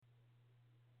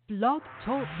Blog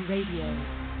Talk Radio.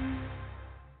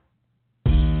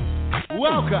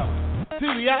 Welcome to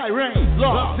the R.E.I.G.N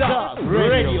Blog Talk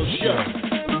Radio Show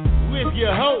with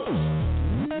your host,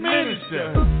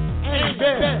 Minister Annie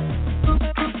Bell.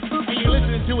 And you're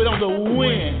listening to it on the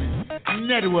W.I.N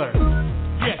Network.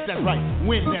 Yes, that's right,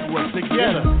 W.I.N Network.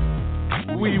 Together,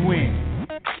 we win.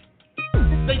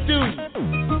 Stay tuned.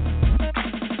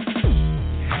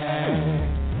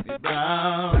 Happy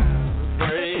bound,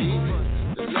 afraid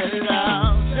to let it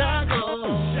out.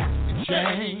 Shackles,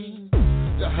 chains,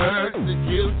 the hurt, the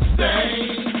guilt, the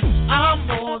stain. I'm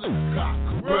more than a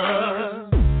conqueror.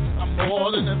 I'm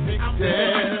more than a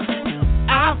victim.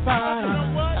 I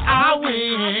fight, I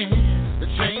win. The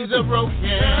chains are broken.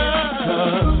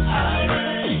 'Cause I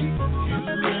reign, you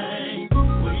reign,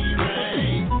 we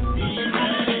reign, he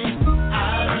reigns. I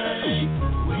reign,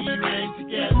 we reign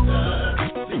together,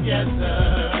 together.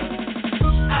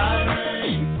 I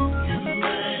reign, you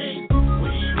reign,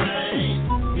 we reign,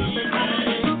 he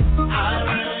reigns. I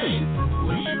reign,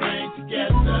 we reign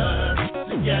together,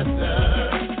 together.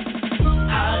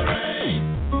 I reign,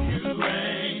 you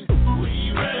reign, we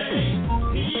reign,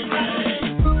 he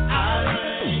reigns. I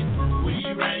reign, we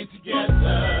reign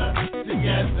together,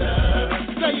 together.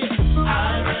 Say it. I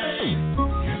reign,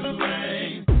 you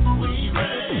reign, we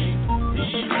reign, he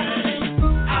reigns.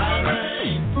 I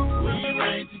reign, we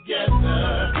reign together,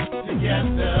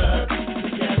 together,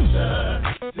 together,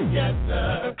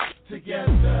 together,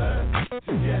 together,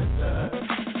 together,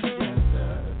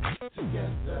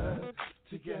 together,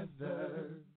 together.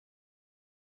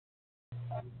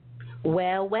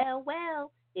 Well.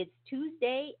 It's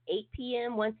Tuesday, 8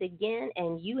 p.m. once again,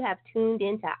 and you have tuned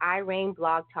into R.E.I.G.N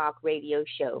Blog Talk Radio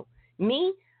Show.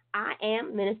 Me, I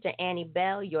am Minister Annie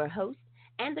Bell, your host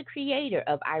and the creator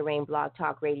of R.E.I.G.N Blog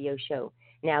Talk Radio Show.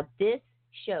 Now, this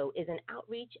show is an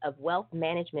outreach of Wealth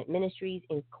Management Ministries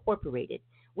Incorporated.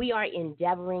 We are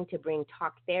endeavoring to bring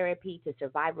talk therapy to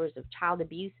survivors of child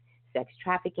abuse, sex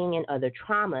trafficking, and other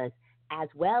traumas,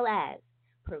 as well as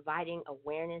providing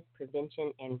awareness,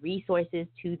 prevention, and resources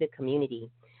to the community.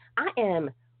 I am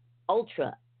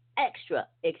extra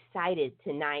excited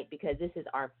tonight because this is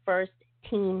our first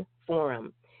team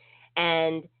forum.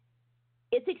 And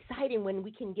it's exciting when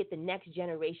we can get the next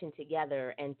generation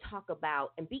together and talk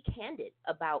about and be candid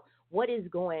about what is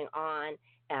going on,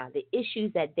 the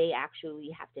issues that they actually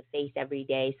have to face every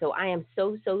day. So I am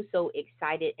so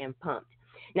excited and pumped.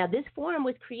 Now, this forum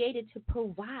was created to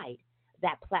provide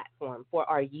that platform for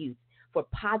our youth, for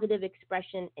positive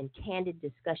expression and candid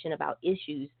discussion about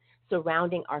issues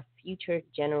surrounding our future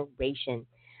generation.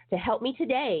 To help me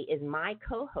today is my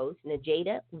co-host,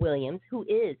 Naijada Williams, who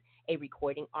is a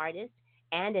recording artist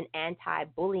and an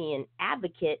anti-bullying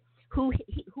advocate who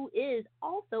is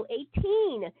also a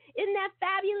teen. Isn't that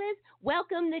fabulous?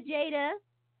 Welcome, Naijada.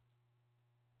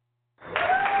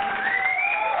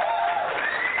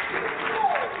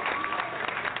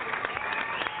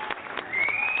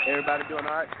 Everybody doing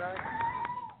all right tonight?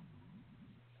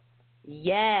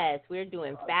 Yes, we're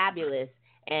doing fabulous.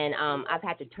 And I've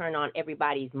had to turn on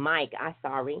everybody's mic. I'm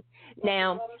sorry.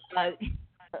 Now,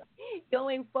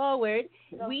 going forward,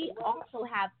 we also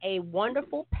have a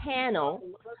wonderful panel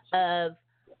of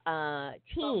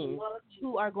teens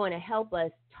who are going to help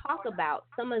us talk about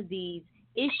some of these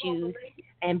issues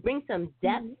and bring some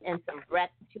depth and some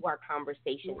breadth to our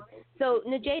conversation. So,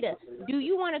 Naijada, do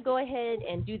you want to go ahead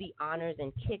and do the honors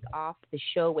and kick off the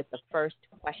show with the first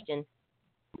question?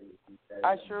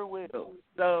 I sure will.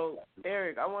 So,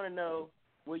 Eric, I want to know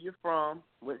where you're from,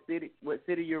 what city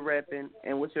you're repping,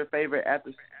 and what's your favorite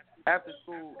after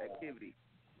school activity.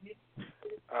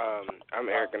 I'm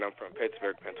Eric, and I'm from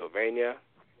Pittsburgh, Pennsylvania.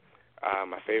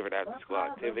 My favorite after school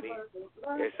activity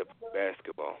is to play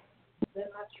basketball.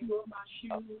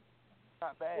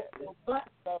 Not bad.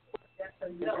 So,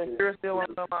 is you're still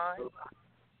on the line?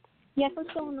 Yes, I'm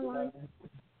still on the line.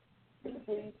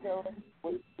 Please tell us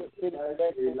what city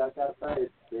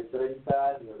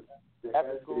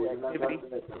after school activity.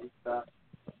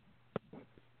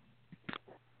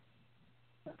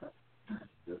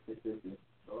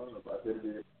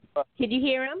 Could you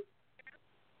hear him?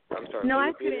 I'm sorry. No,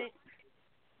 I couldn't.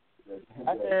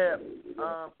 I said,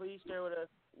 please share with us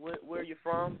where you're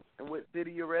from and what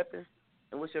city you're repping,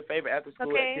 and what's your favorite after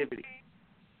school activity.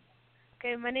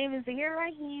 Okay, my name is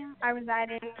R.E.I.G.N. I reside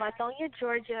in Lithonia,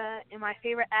 Georgia, and my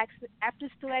favorite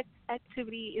after-school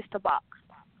activity is to box.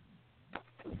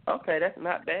 Okay, that's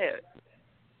not bad.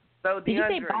 So, Did you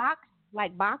say box?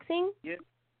 Like boxing? Yeah,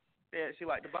 she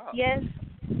liked to box. Yes.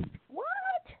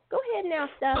 What? Go ahead now,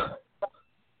 Steph.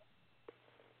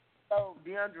 So,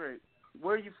 DeAndre,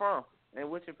 where are you from, and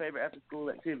what's your favorite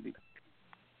after-school activity?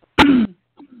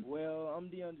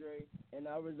 DeAndre, and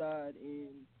I reside in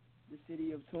the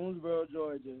city of Toonsboro,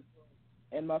 Georgia.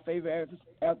 And my favorite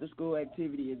after-school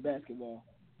activity is basketball.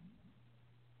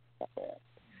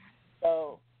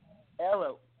 So,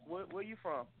 Ella, where you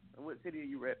from? And what city are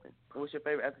you repping? And what's your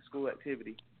favorite after-school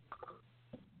activity?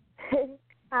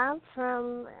 I'm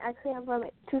from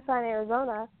Tucson,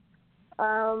 Arizona.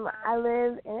 I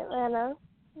live in Atlanta,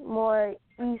 more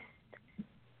east,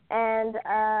 and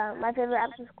my favorite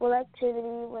after-school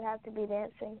activity would have to be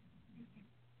dancing.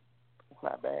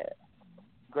 Not bad.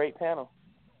 Great panel.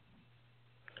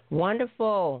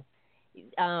 Wonderful.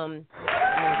 I'm going to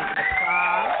give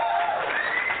applause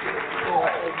for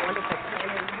a wonderful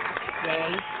panel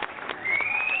today.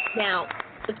 Now,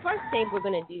 the first thing we're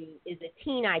going to do is a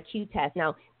teen IQ test.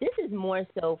 Now, this is more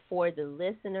so for the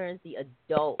listeners, the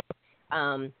adults,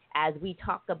 as we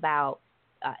talk about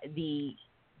these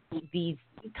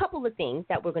couple of things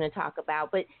that we're going to talk about.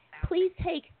 But please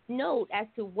take note as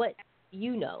to what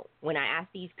you know when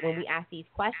we ask these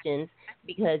questions,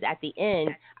 because at the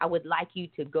end, I would like you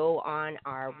to go on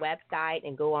our website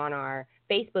and go on our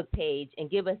Facebook page and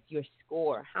give us your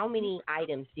score. How many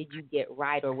items did you get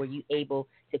right, or were you able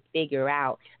to figure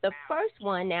out? The first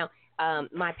one, now,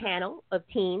 my panel of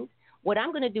teens, what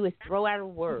I'm going to do is throw out a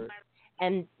word,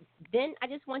 and then I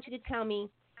just want you to tell me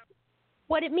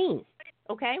what it means,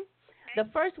 okay? The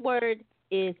first word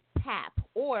is PAP,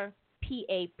 or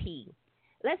PAP.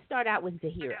 Let's start out with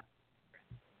Zahira.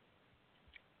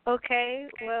 Okay,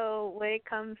 well, when it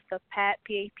comes to PAP,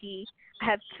 I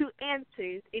have two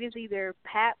answers. It is either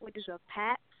PAP, which is a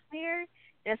pap smear,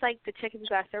 and it's like to check if you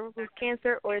got cervical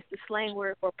cancer, or it's the slang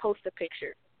word for post a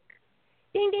picture.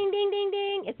 Ding, ding, ding, ding,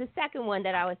 ding. It's the second one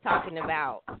that I was talking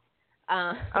about.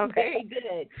 Okay. Very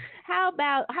good. How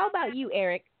about you,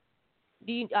 Eric?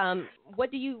 Do you what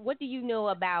do you know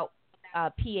about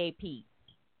PAP?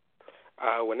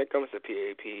 When it comes to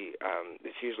PAP,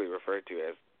 it's usually referred to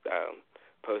as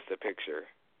post a picture.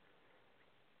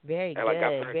 Very and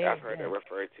good. I've heard it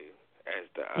referred to as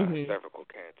the cervical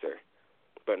cancer,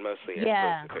 but mostly as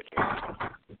post a picture.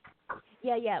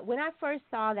 Yeah. When I first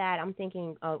saw that, I'm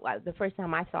thinking, the first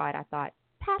time I saw it, I thought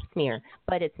pap smear,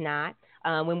 but it's not.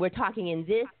 When we're talking in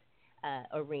this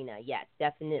arena, yes,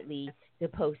 definitely the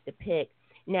post a pic.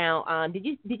 Now, did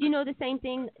you know the same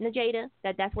thing, Naijada,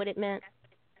 that's what it meant?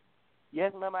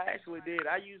 Yes, ma'am, I actually did.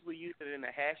 I usually use it in a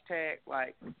hashtag,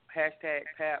 like hashtag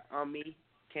Pap on Me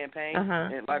campaign,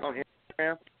 and like on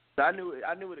Instagram. So I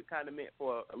knew what it kind of meant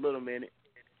for a little minute.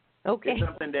 Okay. It's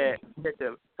something that gets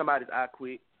somebody's eye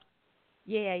quick.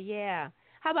 Yeah.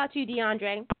 How about you,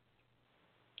 DeAndre?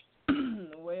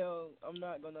 Well, I'm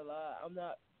not going to lie. I'm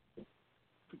not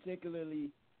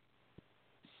particularly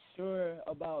sure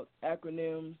about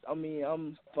acronyms. I mean,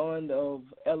 I'm fond of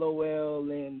LOL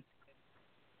and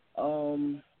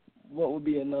what would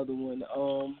be another one?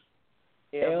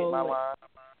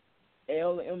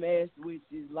 LMS, which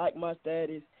is like my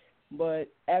status, but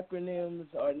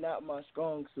acronyms are not my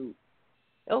strong suit.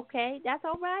 Okay, that's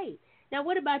all right. Now,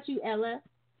 what about you, Ella?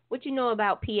 What you know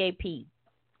about PAP?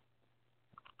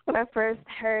 When I first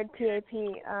heard PAP,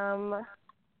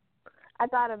 I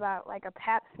thought about like a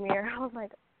pap smear. I was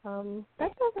like,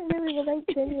 that doesn't really relate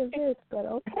to any of this, but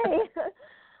okay.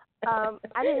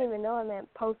 I didn't even know it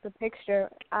meant post a picture.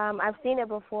 I've seen it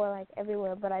before, like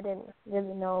everywhere, but I didn't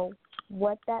really know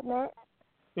what that meant.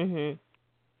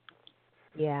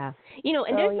 Yeah. And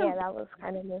that was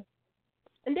kind of new.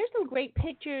 And there's some great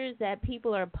pictures that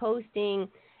people are posting,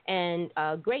 and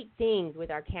great things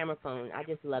with our camera phone. I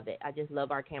just love it. I just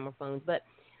love our camera phones. But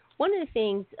one of the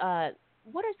things,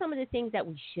 what are some of the things that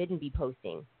we shouldn't be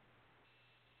posting,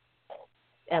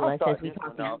 Ella, since we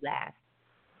talked to you last?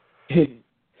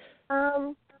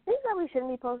 Things that we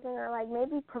shouldn't be posting are like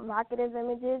maybe provocative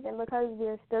images, and because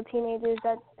we're still teenagers,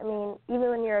 even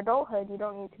when you're adulthood, you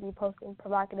don't need to be posting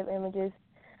provocative images,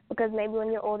 because maybe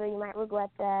when you're older, you might regret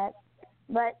that.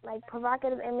 But like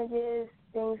provocative images,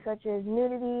 things such as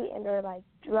nudity and or like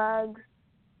drugs,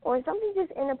 or something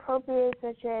just inappropriate,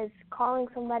 such as calling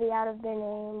somebody out of their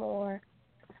name or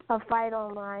a fight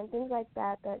online, things like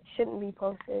that shouldn't be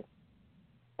posted.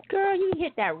 Girl, you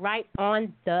hit that right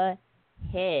on the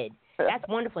head. That's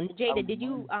wonderful. Jada, did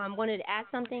you wanted to add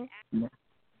something?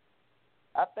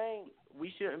 I think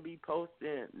we shouldn't be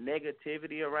posting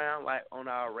negativity around, like, on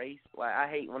our race. Like, I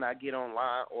hate when I get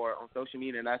online or on social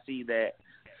media and I see that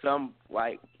some,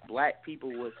 like, black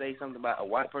people will say something about a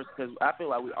white person, because I feel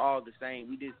like we're all the same.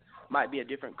 We just might be a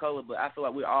different color, but I feel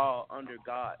like we're all under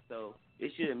God. So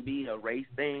it shouldn't be a race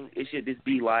thing. It should just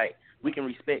be, like, we can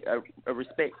respect a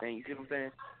respect thing. You see what I'm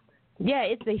saying? Yeah,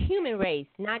 it's the human race,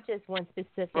 not just one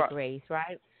specific race,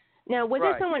 right? Now, was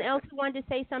there Right. someone else who wanted to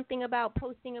say something about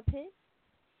posting a pic?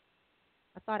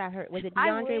 I thought I heard. Was it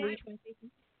DeAndre? Were you trying to say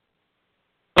something?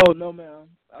 Oh no, ma'am.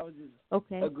 I was just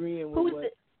Okay. agreeing with Who was what.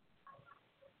 it?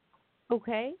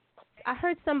 Okay. I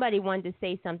heard somebody wanted to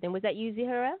say something. Was that you,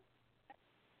 Zahara?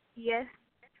 Yes.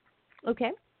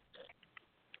 Okay.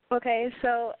 Okay,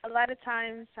 so a lot of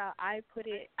times how I put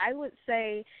it, I would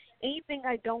say anything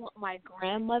I don't want my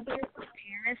grandmother or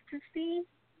parents to see,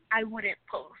 I wouldn't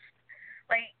post.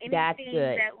 Like That's anything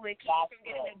good. that would keep from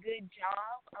getting a good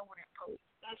job, I wouldn't post.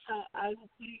 That's how I would put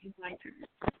it in my terms.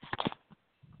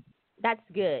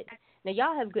 That's good. Now,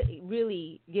 y'all have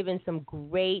really given some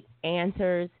great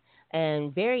answers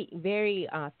and very, very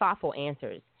thoughtful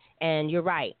answers. And you're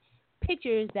right.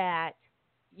 Pictures that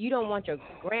you don't want your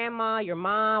grandma, your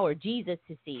mom, or Jesus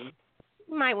to see,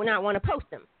 you might not want to post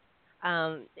them.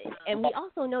 And we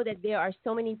also know that there are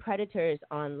so many predators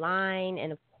online,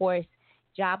 and of course,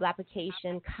 job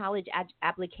application, college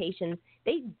applications.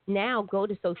 They now go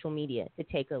to social media to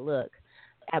take a look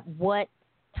at what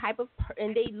type of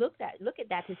and they look at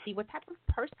that to see what type of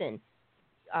person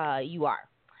you are.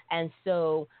 And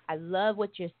so I love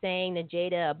what you're saying,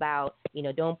 Naijada, about,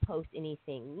 don't post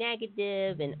anything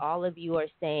negative, and all of you are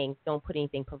saying don't put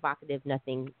anything provocative,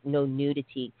 nothing, no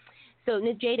nudity. So,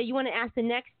 Naijada, you want to ask the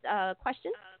next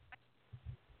question?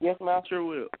 Yes, ma'am. Sure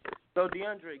will. So,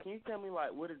 DeAndre, can you tell me,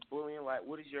 what is bullying?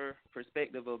 What is your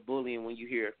perspective of bullying when you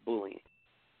hear bullying?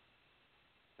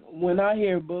 When I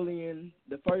hear bullying,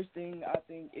 the first thing I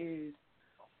think is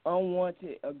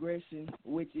unwanted aggression,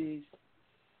 which is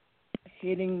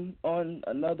hitting on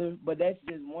another, but that's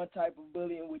just one type of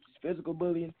bullying, which is physical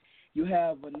bullying. You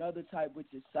have another type,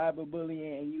 which is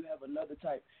cyberbullying, and you have another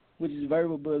type, which is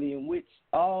verbal bullying, which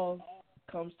all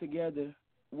comes together,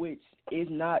 which is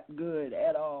not good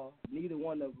at all, neither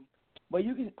one of them. But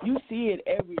you see it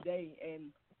every day,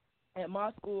 and at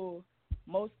my school,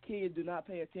 most kids do not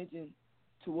pay attention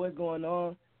to what's going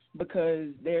on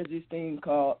because there's this thing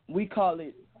we call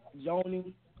it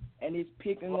joning, and it's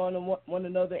picking on one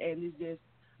another, and it's just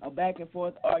a back and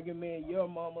forth argument. Your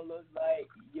mama looks like,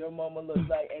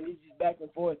 and it's just back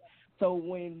and forth. So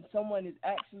when someone is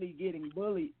actually getting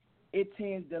bullied, it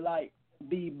tends to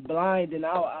be blind in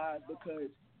our eyes because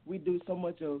we do so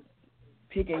much of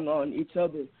picking on each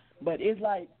other. But it's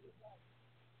not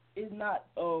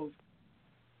of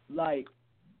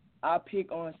I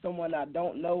pick on someone I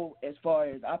don't know as far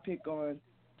as I pick on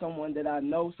someone that I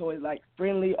know. So it's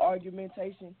friendly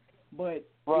argumentation. But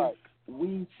if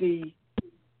we see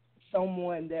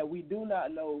someone that we do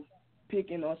not know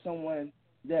picking on someone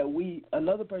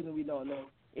another person we don't know,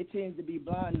 it tends to be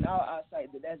blind in our eyesight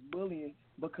that's bullying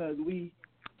because we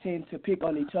tend to pick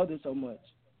on each other so much.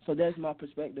 So that's my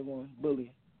perspective on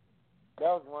bullying. That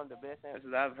was one of the best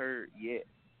answers I've heard yet,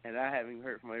 and I haven't even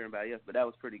heard from everybody else, but that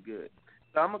was pretty good.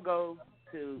 So I'm going to go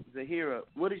to Zahara.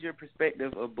 What is your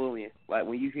perspective of bullying?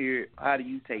 When you hear it, how do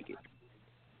you take it?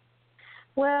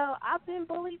 Well, I've been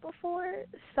bullied before,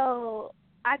 so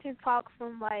I can talk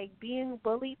from being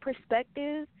bullied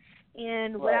perspective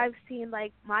and what I've seen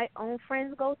my own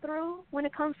friends go through when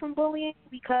it comes from bullying,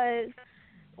 because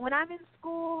when I'm in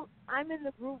school, I'm in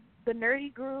the group, the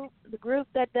nerdy group, the group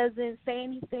that doesn't say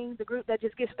anything, the group that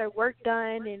just gets their work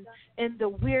done, and the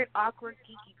weird, awkward,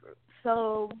 geeky group.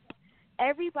 So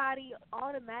everybody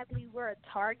automatically, we're a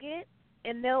target,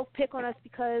 and they'll pick on us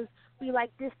because we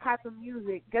like this type of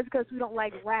music, just because we don't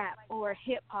like rap or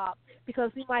hip hop,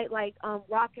 because we might like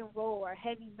rock and roll or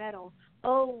heavy metal.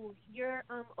 Oh,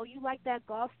 you like that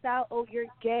golf style? Oh, you're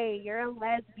gay. You're a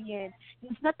lesbian.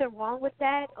 There's nothing wrong with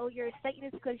that. Oh, you're a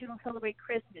Satanist because you don't celebrate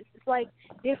Christmas. It's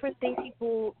different things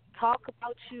people talk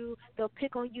about you. They'll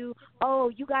pick on you.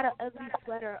 Oh, you got an ugly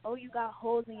sweater. Oh, you got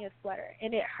holes in your sweater.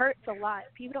 And it hurts a lot.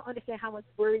 People don't understand how much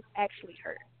words actually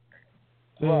hurt.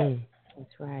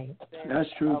 That's right. That's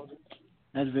true.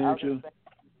 That's very true.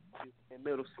 In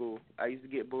middle school, I used to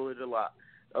get bullied a lot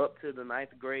up to the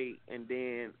 9th grade, and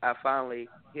then I finally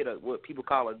hit what people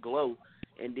call a glow,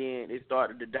 and then it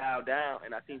started to dial down,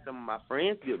 and I seen some of my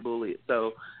friends get bullied,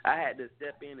 so I had to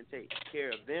step in and take care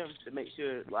of them to make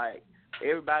sure,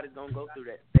 everybody's going to go through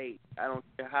that stage. I don't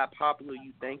care how popular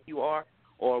you think you are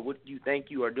or what you think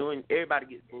you are doing. Everybody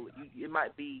gets bullied. It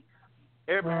might be,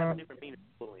 everybody has a different meaning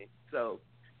of bullying. So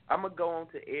I'm going to go on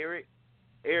to Eric.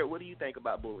 Eric, what do you think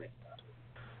about bullying?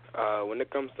 When it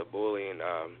comes to bullying,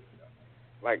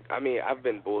 I've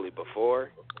been bullied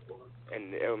before,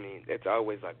 and it's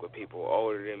always with people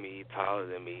older than me, taller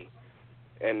than me,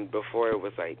 and before it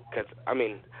was because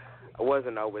I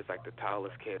wasn't always the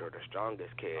tallest kid or the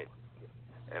strongest kid,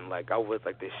 and I was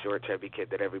this short, chubby kid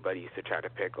that everybody used to try to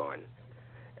pick on,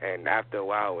 And after a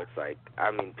while, it's like, I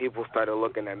mean, people started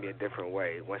looking at me a different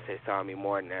way once they saw me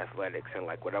more in athletics and,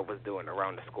 like, what I was doing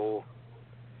around the school.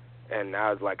 And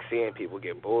I was, like, seeing people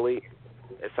get bullied.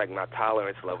 It's like my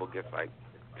tolerance level gets, like,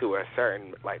 to a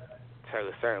certain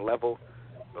level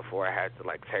before I had to,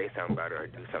 like, say something about it or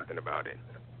do something about it.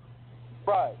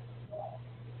 Right.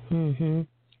 Mhm.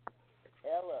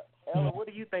 Ella, what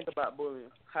do you think about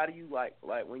bullying? How do you like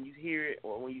when you hear it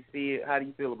or when you see it? How do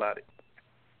you feel about it?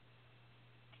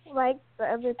 Like the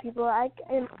other people, I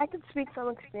could speak from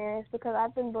experience because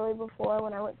I've been bullied before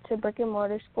when I went to brick and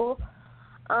mortar school.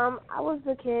 I was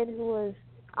the kid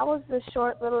I was the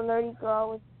short little nerdy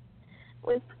girl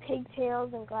with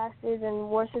pigtails and glasses and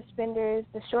wore suspenders,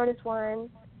 the shortest one.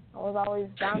 I was always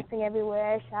bouncing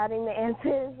everywhere, shouting the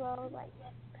answers. So I was like,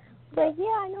 yeah,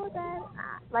 I know that.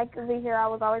 Like over here, I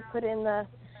was always put in the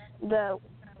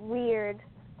weird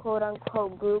quote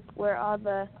unquote group where all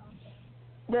the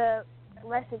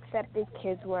less accepted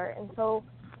kids were, and so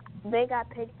they got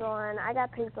picked on. I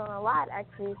got picked on a lot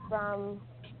actually from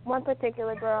one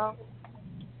particular girl,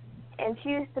 and she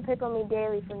used to pick on me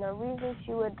daily for no reason.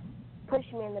 She would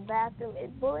push me in the bathroom.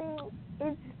 Bullying,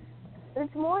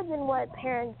 it's more than what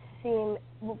parents see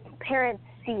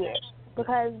it.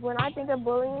 Because when I think of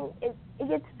bullying, it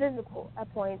gets physical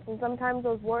at points, and sometimes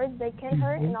those words, they can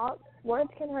hurt, and words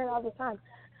can hurt all the time.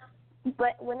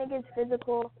 But when it gets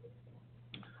physical,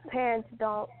 parents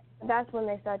don't. That's when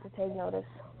they start to take notice.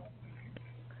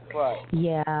 Right.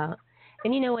 Yeah.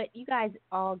 And you know what? You guys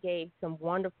all gave some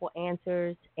wonderful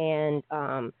answers. And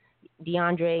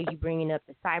DeAndre, you bringing up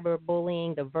the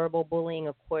cyberbullying, the verbal bullying,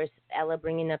 of course, Ella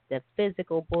bringing up the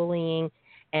physical bullying.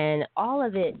 And all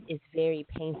of it is very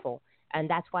painful. And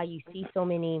that's why you see so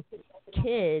many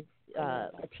kids,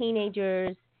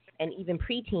 teenagers, and even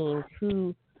preteens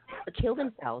who kill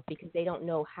themselves because they don't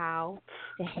know how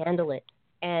to handle it.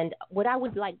 And what I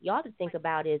would like y'all to think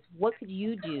about is, what could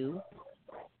you do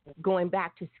going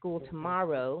back to school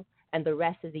tomorrow and the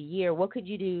rest of the year? What could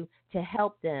you do to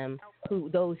help them,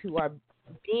 those who are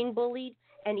being bullied,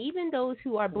 and even those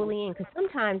who are bullying? Because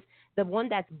sometimes the one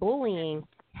that's bullying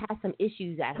has some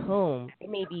issues at home. They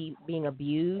may be being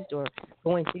abused or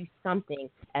going through something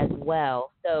as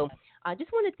well. So I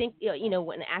just want to think,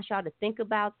 when I ask y'all to think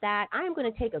about that, I'm going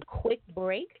to take a quick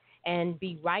break and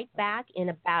be right back in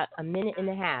about a minute and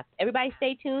a half. Everybody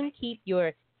stay tuned. Keep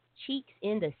your cheeks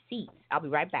in the seats. I'll be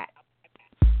right back.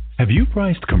 Have you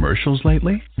priced commercials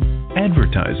lately?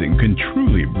 Advertising can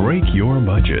truly break your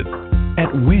budget.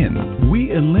 At R.E.I.G.N, we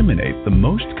eliminate the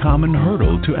most common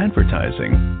hurdle to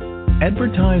advertising.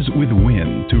 Advertise with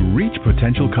R.E.I.G.N to reach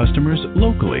potential customers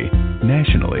locally,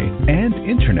 nationally, and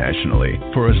internationally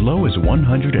for as low as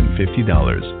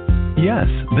 $150. Yes,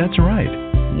 that's right,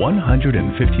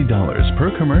 $150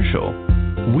 per commercial.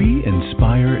 We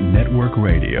Inspire Network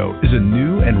Radio is a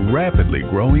new and rapidly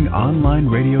growing online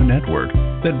radio network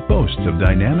that boasts of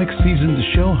dynamic seasoned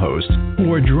show hosts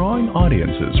who are drawing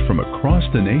audiences from across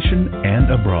the nation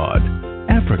and abroad.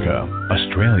 Africa,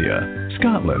 Australia,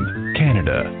 Scotland,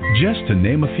 Canada, just to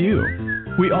name a few.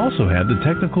 We also have the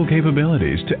technical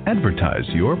capabilities to advertise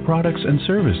your products and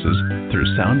services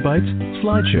through sound bites,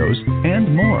 slideshows,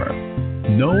 and more.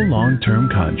 No long-term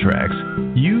contracts.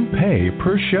 You pay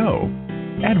per show.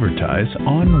 Advertise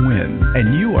on R.E.I.G.N,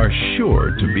 and you are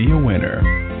sure to be a winner.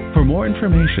 For more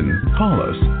information, call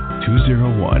us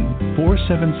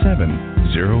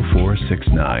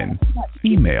 201-477-0469.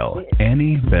 Email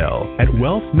Annie Bell at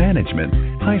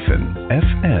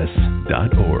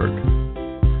wealthmanagement-fs.org.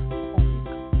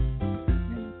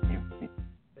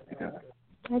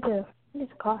 I do. I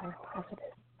just call her after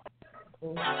this.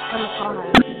 I'm gonna call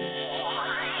her.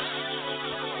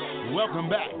 Welcome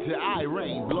back to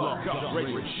R.E.I.G.N Blog Talk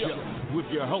Radio Show with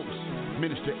your host,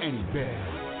 Minister Annie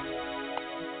Bell.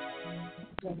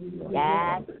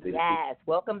 Yes.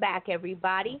 Welcome back,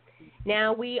 everybody.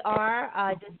 Now we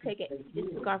are just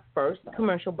took our first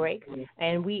commercial break,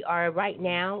 and we are right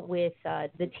now with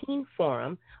the Teen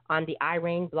Forum on the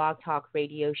R.E.I.G.N Blog Talk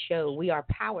Radio Show. We are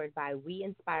powered by We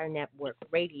Inspire Network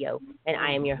Radio, and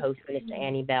I am your host, Minister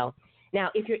Annie Bell. Now,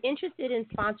 if you're interested in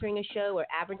sponsoring a show or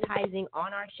advertising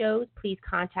on our shows, please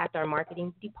contact our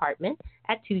marketing department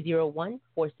at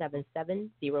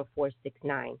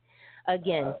 201-477-0469.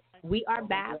 Again, we are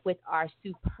back with our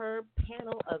superb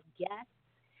panel of guests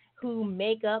who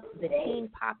make up the teen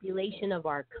population of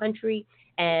our country,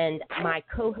 and my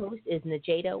co-host is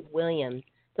Naijada Williams.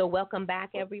 So welcome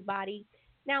back, everybody.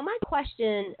 Now, my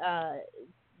question,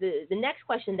 the next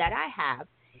question that I have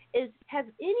is, has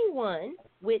anyone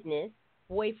witnessed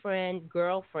boyfriend,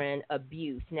 girlfriend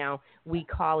abuse? Now, we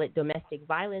call it domestic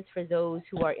violence for those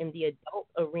who are in the adult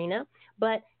arena,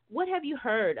 but What have you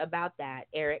heard about that,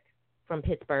 Eric, from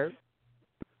Pittsburgh?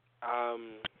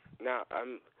 Now,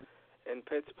 in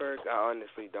Pittsburgh, I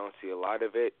honestly don't see a lot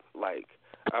of it. Like,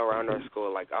 around our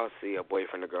school, like, I'll see a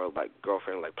boyfriend and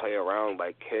girlfriend, like, play around,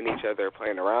 like, hitting each other,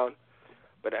 playing around.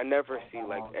 But I never see,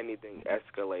 like, anything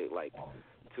escalate, like,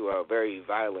 to a very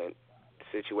violent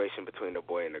situation between a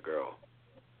boy and a girl.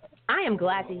 I am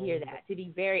glad to hear that, to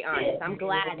be very honest. I'm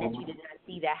glad that you did not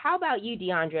see that. How about you,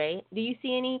 DeAndre? Do you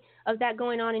see any of that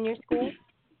going on in your school?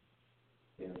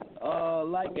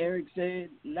 Like Eric said,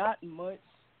 not much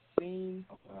seen.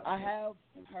 I have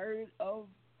heard of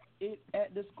it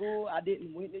at the school. I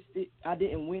didn't witness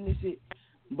it,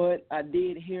 but I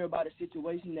did hear about a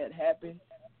situation that happened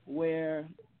where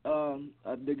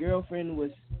the girlfriend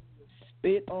was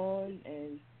spit on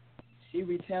and she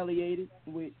retaliated,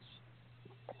 which,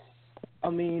 I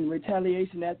mean,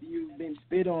 retaliation after you've been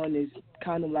spit on is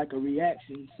kind of like a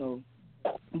reaction. So,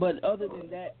 but other than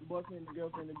that, boyfriend and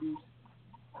girlfriend abuse,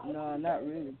 no, not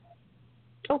really.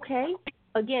 Okay.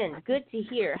 Again, good to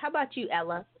hear. How about you,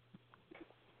 Ella?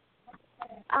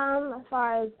 As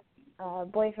far as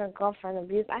boyfriend girlfriend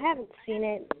abuse, I haven't seen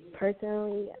it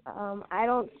personally. I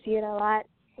don't see it a lot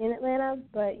in Atlanta,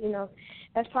 but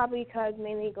that's probably because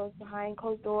mainly it goes behind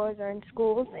closed doors or in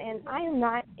schools, and I am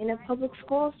not in a public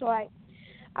school, so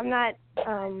I'm not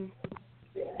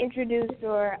introduced,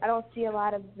 or I don't see a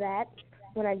lot of that.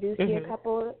 When I do see a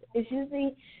couple, it's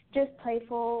usually just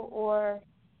playful or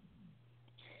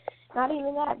not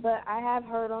even that, but I have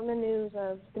heard on the news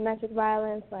of domestic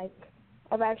violence, like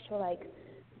of actual like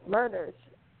murders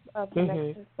of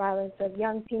domestic violence of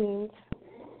young teens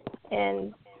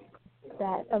and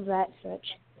that such.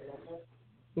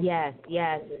 Yes.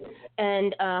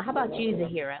 And how about you,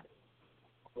 Zahira?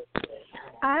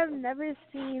 I've never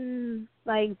seen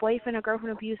like boyfriend or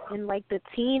girlfriend abuse in like the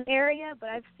teen area, but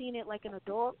I've seen it like in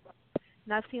adults.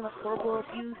 And I've seen like verbal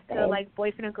abuse to like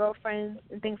boyfriend and girlfriends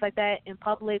and things like that in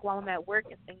public while I'm at work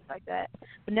and things like that,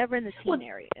 but never in the teen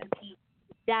area.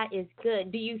 That is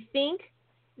good. Do you think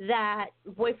that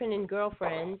boyfriend and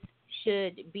girlfriends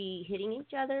should be hitting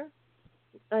each other,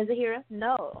 Zahira?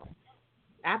 No.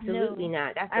 Absolutely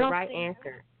not. That's the right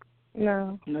answer.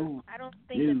 No. I don't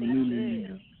think that they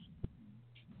should.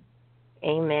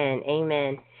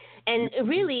 Amen. And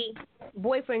really,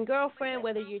 boyfriend, girlfriend,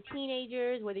 whether you're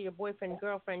teenagers, whether you're boyfriend,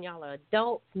 girlfriend, y'all are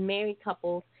adults, married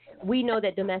couples, we know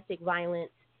that domestic violence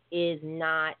is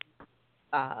not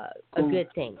a good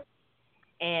thing.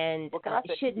 And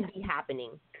it shouldn't be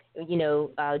happening.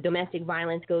 Domestic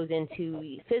violence goes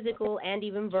into physical and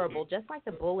even verbal, just like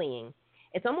the bullying.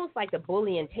 It's almost like the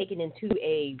bullying taken into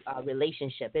a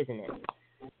relationship, isn't it?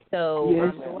 So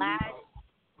yes.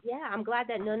 I'm glad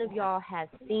that none of y'all have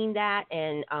seen that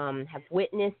and have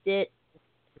witnessed it.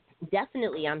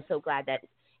 Definitely, I'm so glad that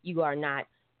you are not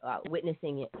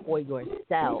witnessing it for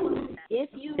yourself. If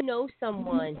you know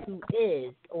someone who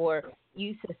is, or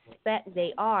you suspect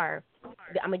they are,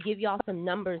 I'm going to give y'all some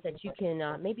numbers that you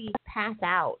can maybe pass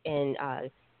out and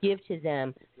give to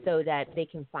them so that they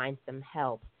can find some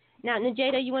help. Now,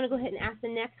 Naijada, you want to go ahead and ask the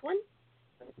next one?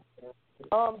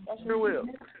 I sure will.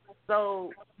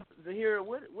 So, Zahira,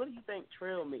 what do you think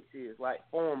trail mix is? Like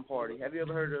forum party. Have you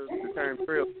ever heard of the term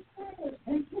trail?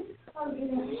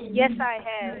 Yes, I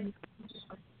have.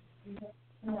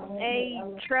 A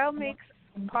trail mix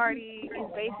party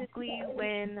is basically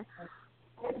when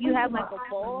you have like a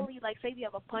bowl, like say you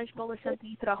have a punch bowl or something,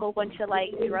 you put a whole bunch of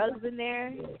like drugs in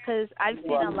there. Because I've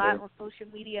seen a lot on social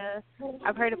media.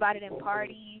 I've heard about it in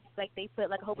parties. Like they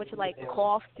put like a whole bunch of like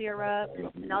cough syrup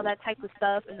and all that type of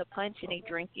stuff in the punch and they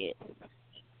drink it.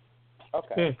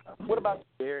 Okay. What about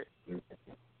you, Eric?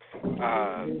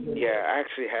 Yeah, I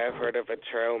actually have heard of a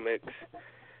trail mix.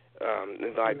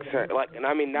 And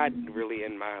I mean not really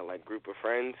in my like group of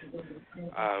friends,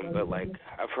 but like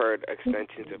I've heard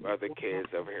extensions of other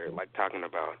kids over here like talking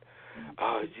about,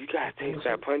 oh, did you guys taste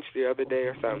that punch the other day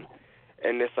or something?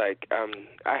 And it's like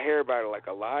I hear about it like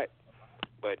a lot,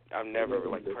 but I've never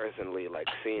like personally like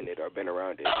seen it or been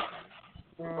around it.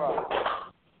 Wow.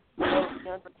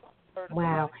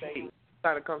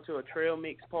 Trying to come to a trail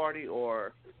mix party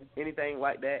or anything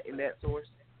like that in that source?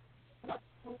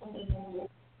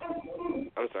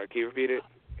 I'm sorry, can you repeat it?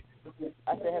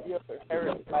 I said, have you ever heard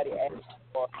somebody ask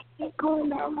for a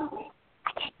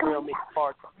trail mix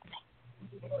party?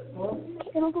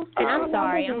 And I'm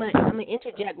sorry, I'm gonna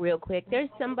interject real quick. There's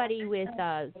somebody with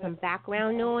some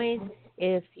background noise.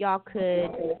 If y'all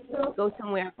could go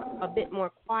somewhere a bit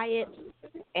more quiet.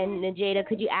 And Naijada,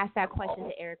 could you ask that question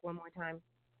to Eric one more time?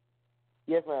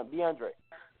 Yes, ma'am. DeAndre,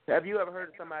 have you ever heard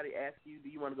of somebody ask you, do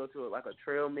you want to go to a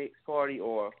trail mix party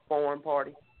or a foreign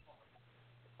party?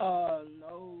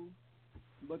 No,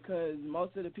 because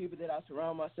most of the people that I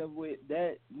surround myself with,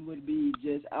 that would be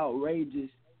just outrageous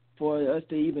for us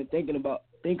to even think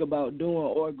about doing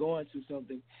or going to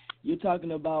something. You're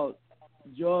talking about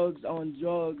drugs on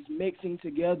drugs mixing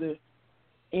together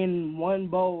in one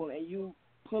bowl, and you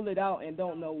pull it out and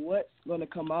don't know what's going to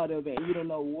come out of it, and you don't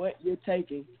know what you're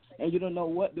taking, and you don't know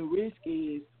what the risk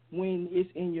is when it's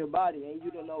in your body, and you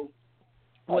don't know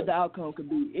what the outcome could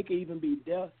be. It could even be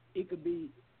death. It could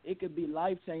be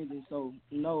life changing. So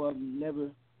no, I've never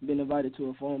been invited to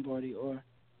a foam party or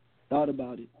thought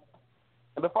about it.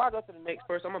 And before I go to the next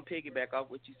person, I'm gonna piggyback off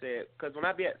what you said, because when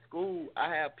I be at school,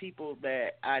 I have people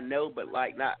that I know but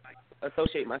like not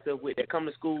associate myself with that come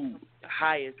to school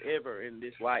high as ever, and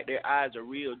just like their eyes are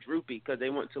real droopy because they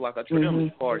went to like a trail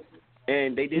mix party,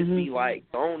 and they just be like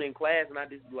thrown in class, and I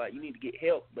just be like, you need to get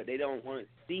help, but they don't want to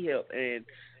see help. And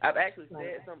I've actually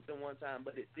said something one time,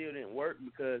 but it still didn't work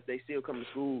because they still come to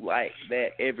school like that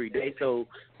every day. So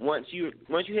once you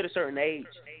hit a certain age,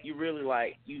 you really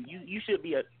like you should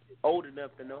be old enough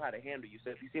to know how to handle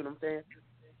yourself. You see what I'm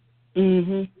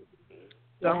saying?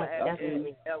 So I'm gonna ask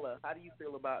Ella, how do you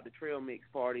feel about the trail mix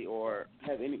party, or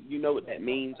have any? You know what that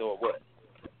means, or what?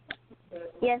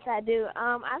 Yes, I do.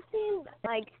 I've seen,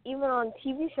 like, even on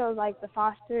TV shows like The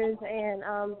Fosters and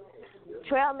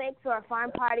trail mix or a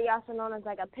farm party, also known as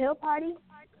like a pill party.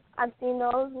 I've seen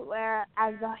those where,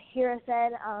 as Zahira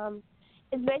said,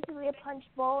 it's basically a punch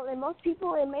bowl, and most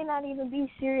people, it may not even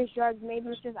be serious drugs. Maybe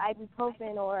it's just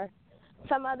ibuprofen or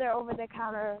some other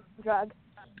over-the-counter drug.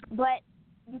 But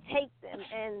you take them,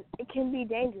 and it can be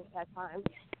dangerous at times.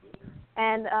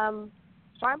 And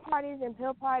farm parties and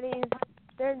pill parties,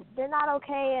 they're not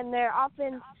okay, and they're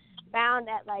often found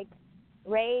at, like,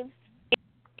 raves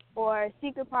or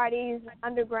secret parties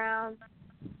underground.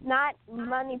 Not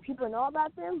many people know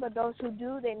about them, but those who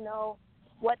do, they know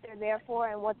what they're there for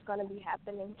and what's going to be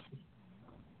happening.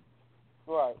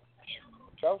 Right.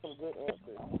 That was some good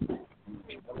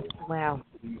answers. Wow.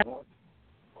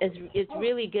 It's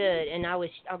really good, and I was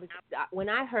when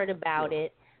I heard about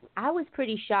it, I was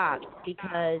pretty shocked,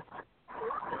 because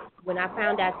when I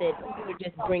found out that people were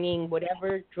just bringing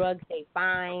whatever drugs they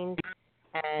find,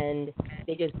 and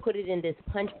they just put it in this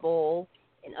punch bowl,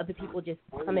 and other people just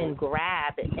come and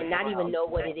grab it and not even know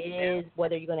what it is,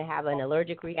 whether you're going to have an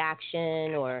allergic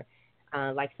reaction or,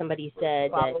 like somebody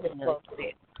said, that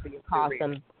cause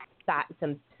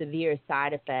some severe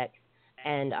side effects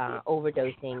and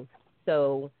overdosing.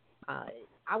 So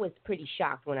I was pretty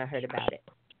shocked when I heard about it.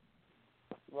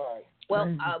 Right. Well,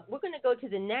 we're going to go to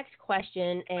the next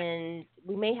question, and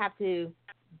we may have to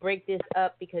break this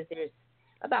up because there's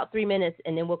about 3 minutes,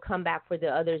 and then we'll come back for the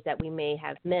others that we may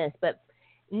have missed. But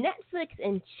Netflix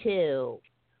and chill.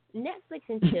 Now,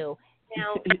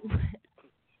 do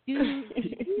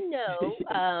you know,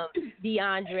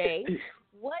 DeAndre,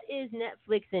 what is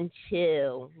Netflix and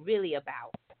chill really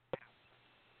about?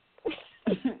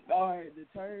 All right, the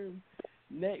term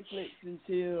Netflix and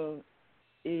chill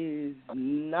is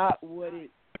not what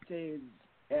it says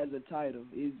as a title.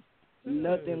 It's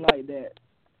nothing like that.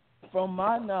 From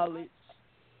my knowledge,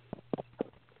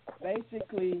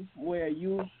 basically where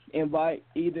you invite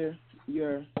either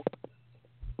your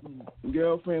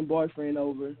girlfriend, boyfriend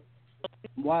over,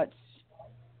 watch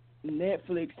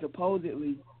Netflix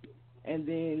supposedly, and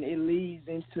then it leads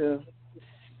into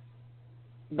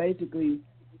basically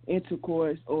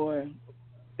intercourse or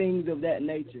things of that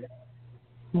nature.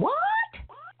 What?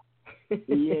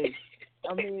 Yes.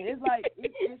 I mean, it's like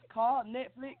it's called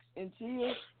Netflix and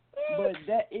chill, but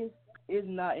that is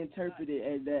not interpreted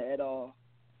as that at all.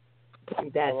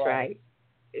 That's right.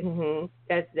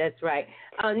 That's right.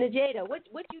 Naijada, what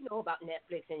you know about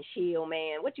Netflix and chill,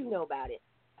 man? What you know about it?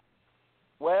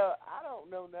 Well, I don't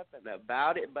know nothing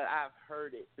about it, but I've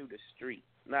heard it through the street,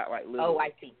 not like little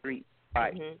street,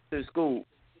 like through school.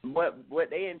 What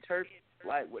they interpret,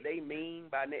 like what they mean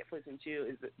by Netflix and chill,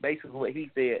 is basically what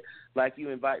he said. Like you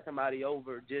invite somebody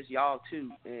over, just y'all two,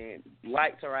 and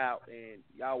lights are out, and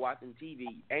y'all watching TV.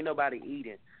 Ain't nobody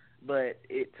eating, but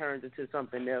it turns into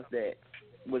something else that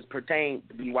was pertained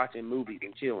to be watching movies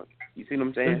and chilling. You see what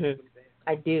I'm saying?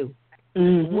 I do.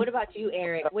 What about you,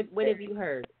 Eric? What have you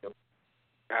heard?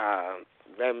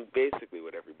 Basically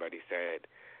what everybody said.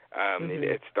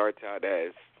 It starts out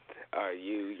as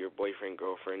you, your boyfriend,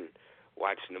 girlfriend,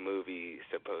 watching the movie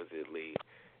supposedly,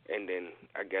 and then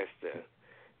I guess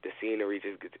the scenery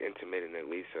just gets intimate and it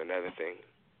leads to another thing.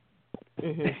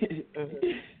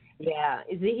 Yeah.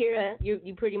 Zahira,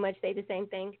 you pretty much say the same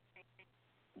thing?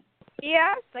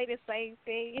 Yeah, I say the same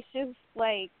thing. It's just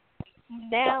like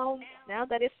now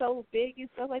that it's so big and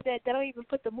stuff like that, they don't even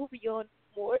put the movie on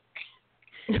more.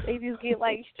 They just get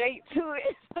like straight to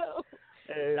it. So.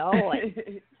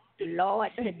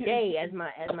 Lord today, as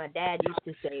my dad used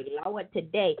to say, Lord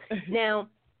today. Now,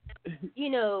 you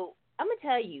know, I'm gonna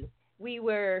tell you,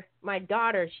 my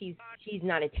daughter, she's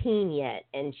not a teen yet,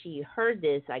 and she heard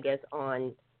this, I guess,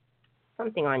 on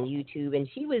something on YouTube, and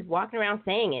she was walking around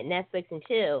saying it, Netflix and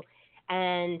chill.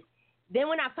 And then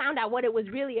when I found out what it was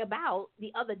really about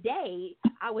the other day,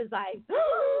 I was like,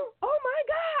 oh my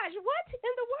gosh, what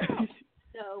in the world?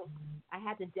 So I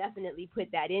had to definitely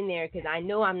put that in there because I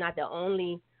know I'm not the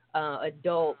only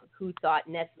adult who thought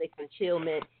Netflix and chill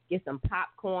meant get some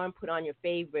popcorn, put on your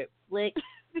favorite flick,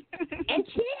 and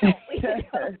chill. You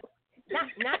know?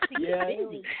 Not to get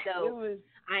busy. So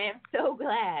I am so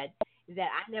glad that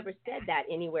I never said that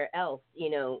anywhere else, you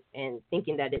know, and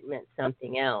thinking that it meant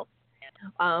something else.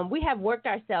 We have worked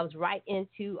ourselves right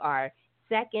into our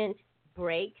second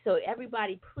break. So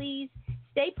everybody, please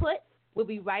stay put. We'll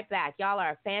be right back. Y'all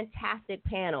are a fantastic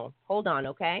panel. Hold on,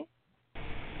 okay?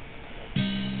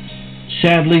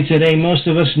 Sadly, today, most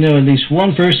of us know at least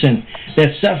one person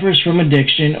that suffers from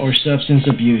addiction or substance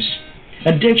abuse.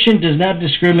 Addiction does not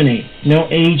discriminate. No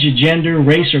age, gender,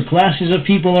 race, or classes of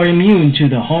people are immune to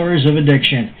the horrors of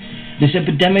addiction. This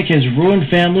epidemic has ruined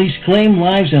families, claimed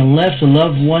lives, and left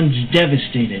loved ones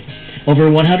devastated. Over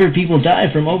 100 people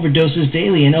die from overdoses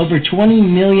daily, and over 20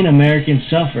 million Americans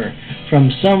suffer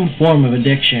from some form of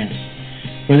addiction.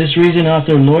 For this reason,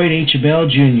 author Lloyd H. Bell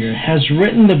Jr. has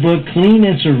written the book Clean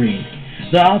and Serene.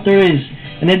 The author is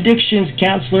an addictions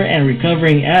counselor and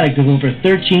recovering addict of over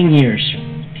 13 years.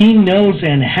 He knows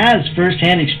and has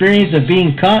first-hand experience of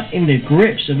being caught in the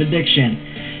grips of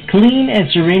addiction. Clean and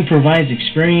Serene provides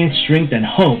experience, strength, and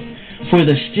hope for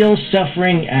the still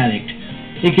suffering addict.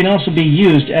 It can also be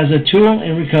used as a tool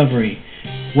in recovery.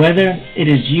 Whether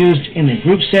it is used in a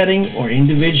group setting or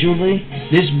individually,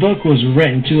 this book was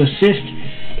written to assist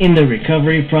in the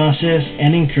recovery process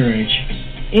and encourage.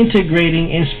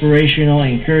 Integrating inspirational,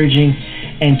 encouraging,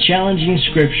 and challenging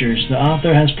scriptures, the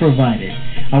author has provided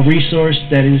a resource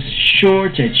that is sure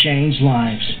to change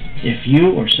lives. If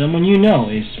you or someone you know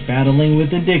is battling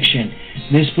with addiction,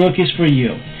 this book is for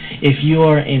you. If you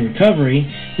are in recovery,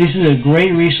 this is a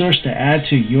great resource to add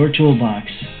to your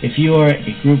toolbox. If you are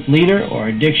a group leader or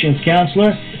addictions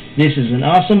counselor, this is an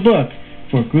awesome book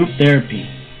for group therapy.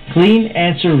 Clean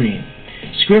and Serene.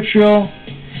 Scriptural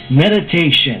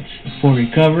Meditations for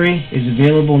Recovery is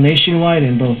available nationwide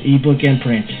in both ebook and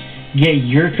print. Get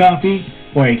your copy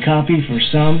or a copy for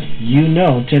some you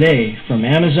know today from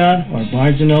Amazon or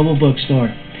Barnes & Noble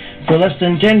bookstore. For less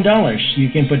than $10, you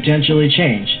can potentially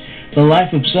change the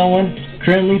life of someone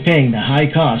currently paying the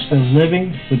high cost of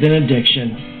living with an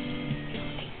addiction.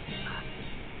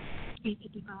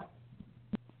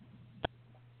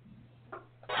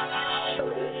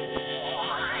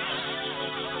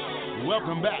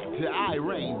 Welcome back to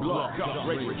R.E.I.G.N Blog Talk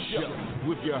Radio Show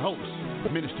with your host,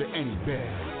 Minister Annie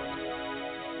Bell.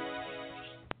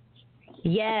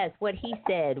 Yes, what he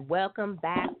said. Welcome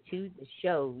back to the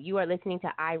show. You are listening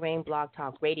to R.E.I.G.N Blog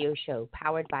Talk Radio Show,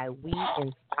 powered by We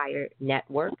Inspire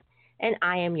Network, and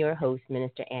I am your host,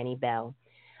 Minister Annie Bell.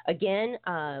 Again,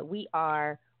 we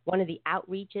are one of the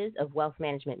outreaches of Wealth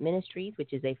Management Ministries,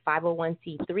 which is a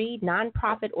 501c3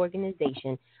 nonprofit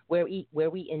organization where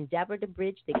we endeavor to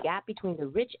bridge the gap between the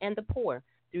rich and the poor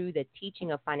through the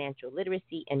teaching of financial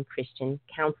literacy and Christian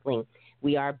counseling.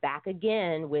 We are back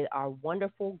again with our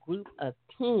wonderful group of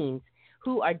teens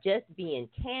who are just being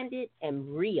candid and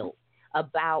real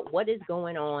about what is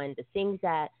going on, the things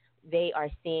that they are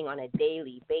seeing on a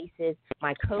daily basis.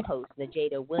 My co-host,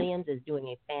 Naijada Williams, is doing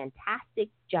a fantastic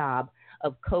job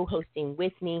of co-hosting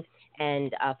with me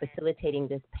and facilitating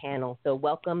this panel. So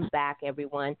welcome back,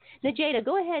 everyone. Naijada,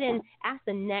 go ahead and ask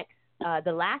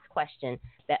the last question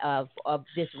of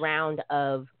this round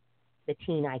of the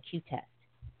teen IQ test.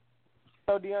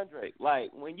 So DeAndre,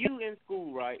 like when you in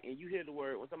school, right, and you hear the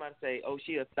word when somebody say, "Oh,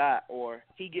 she a thought," or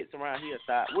 "He gets around, he a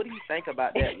thought," what do you think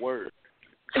about that word?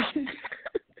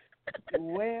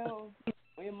 Well,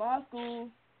 in my school,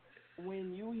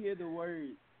 when you hear the word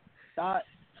thought,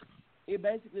 it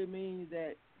basically means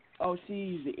that, oh,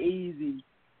 she's easy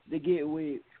to get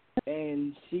with,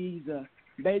 and she's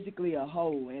basically a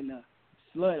hoe and a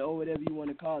slut or whatever you want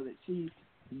to call it. She's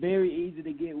very easy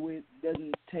to get with,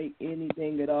 doesn't take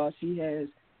anything at all. She has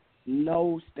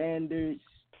no standards.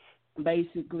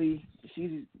 Basically,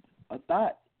 she's a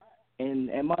thought, and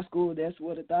at my school, that's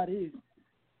what a thought is.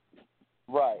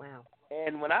 Right. Wow.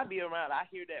 And when I be around, I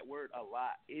hear that word a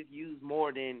lot. It's used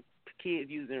more than kids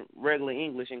using regular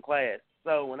English in class.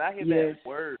 So when I hear that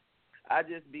word, I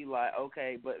just be like,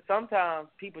 okay. But sometimes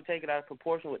people take it out of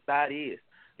proportion what thought is.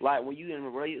 like when you in a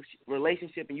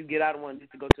relationship and you get out of one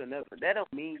just to go to another, that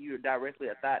don't mean you're directly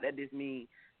a thought. That just means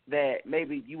that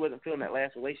maybe you wasn't feeling that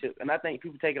last relationship. And I think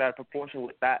people take it out of proportion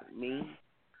what thought means.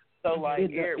 So, like,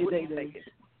 Eric, what do you think?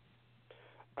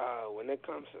 When it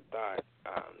comes to thought,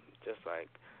 just like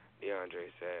DeAndre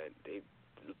said,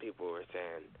 people were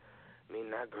saying, I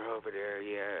mean, that girl over there,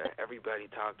 yeah, everybody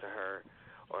talked to her,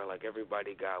 or like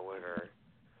everybody got with her.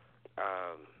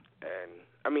 And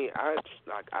I mean,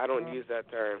 I don't use that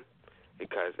term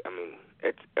because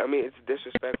it's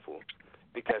disrespectful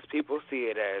because people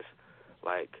see it as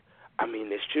like, I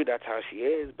mean, it's true that's how she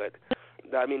is, but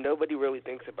I mean, nobody really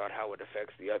thinks about how it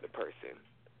affects the other person.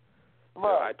 So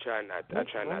I try not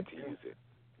to use it.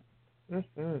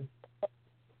 Mhm.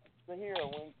 Zahira,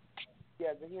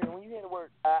 when you hear the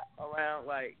word thought around,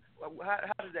 like,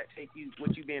 how does that take you?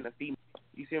 With you being a female,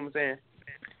 you see what I'm saying?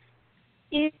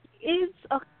 It is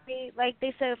okay, like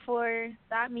they said, for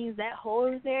that means that hole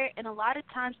is there, and a lot of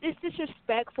times it's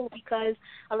disrespectful because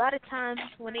a lot of times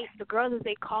when the girls that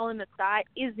they call in a thought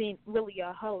isn't really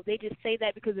a hoe. They just say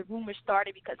that because the rumor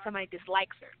started because somebody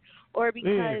dislikes her, or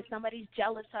because somebody's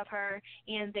jealous of her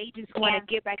and they just want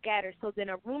to get back at her. So then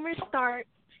a rumor starts,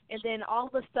 and then all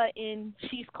of a sudden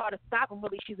she's called a thought when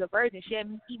really she's a virgin. She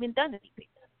hasn't even done anything.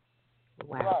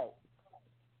 Wow.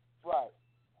 Right.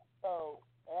 So,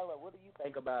 Ella, what do you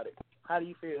think about it? How do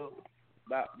you feel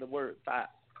about the word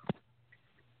thought?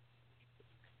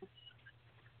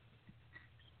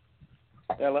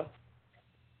 Ella?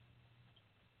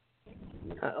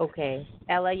 Okay.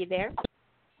 Ella, you there?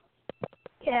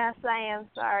 Yes, I am.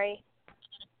 Sorry.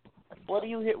 What do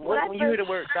you hear when you hear the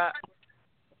word thought?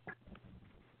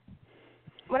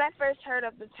 When I first heard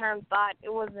of the term thought, it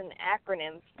was an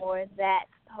acronym for that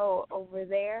whole over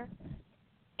there.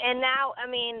 And now, I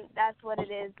mean, that's what it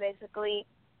is basically.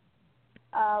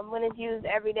 When it's used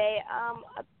every day,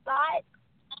 a thought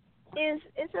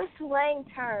it's a slang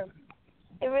term.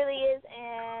 It really is,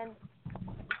 and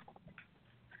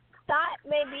thought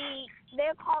maybe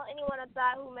they'll call anyone a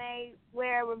thought who may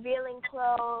wear revealing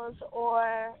clothes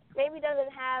or maybe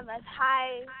doesn't have as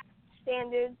high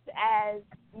standards as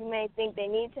you may think they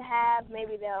need to have.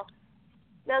 Maybe they'll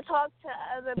talk to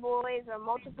other boys or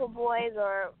multiple boys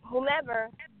or whomever,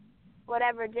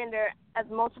 whatever gender, as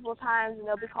multiple times, and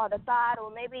they'll be called a thought,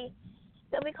 or maybe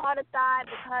they'll be called a thought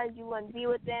because you wouldn't be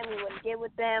with them, you wouldn't get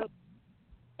with them.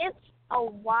 It's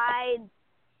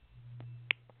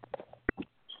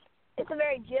a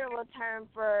very general term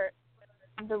for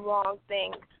the wrong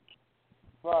thing.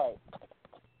 Right.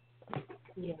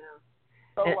 Yeah.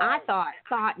 So, and I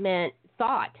thought meant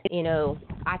thought. You know,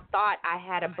 I thought I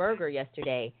had a burger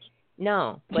yesterday.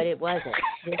 No, but it wasn't.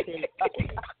 This is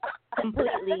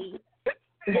completely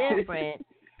different.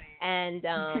 And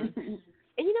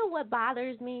you know what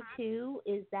bothers me too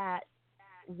is that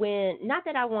not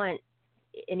that I want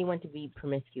anyone to be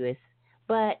promiscuous,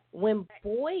 but when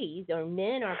boys or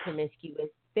men are promiscuous,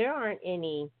 there aren't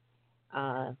any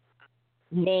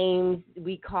names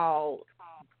we call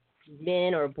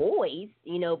men or boys,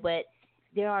 you know, but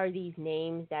there are these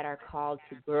names that are called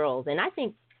to girls, and I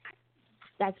think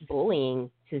that's bullying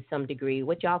to some degree.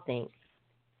 What y'all think?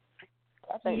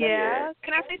 Yeah.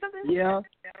 Can I say something? Yeah.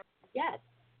 Yes.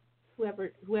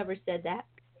 Whoever said that.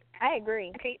 I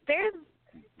agree. Okay, there's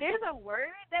a word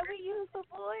that we use for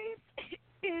boys.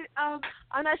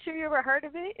 I'm not sure you ever heard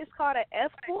of it. It's called an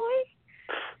F-boy.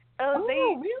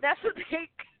 Really? That's what they.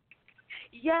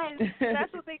 Yes,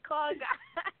 that's what they call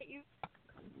guys.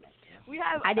 We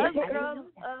have other girls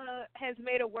has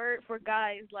made a word for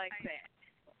guys like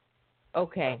that.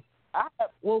 Okay.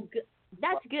 Well,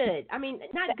 that's good. I mean,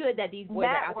 not good that these boys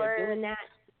are out there doing that.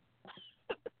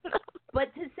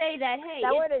 But to say that, hey,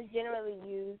 that word is generally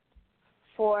used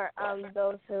for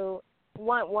those who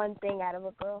want one thing out of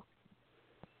a girl.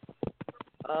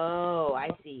 Oh, I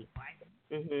see.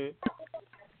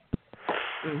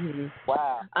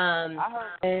 Wow. I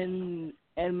heard,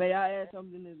 and may I add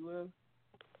something as well?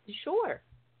 Sure.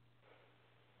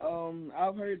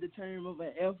 I've heard the term of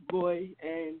an F-boy,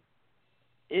 and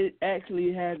it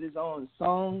actually has its own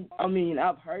song. I mean,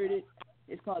 I've heard it.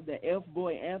 It's called the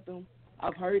F-boy anthem.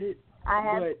 I've heard it. I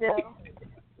have too.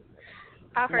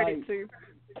 I've heard it too.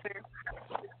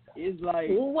 It's like,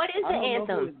 what is the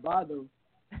anthem?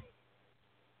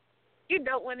 You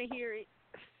don't want to hear it.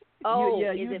 Oh,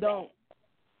 you don't. Bad?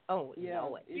 Oh, yeah,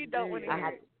 no. You don't want to hear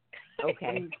it.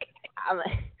 Okay.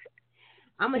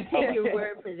 I'm gonna take your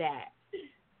word for that.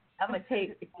 I'm gonna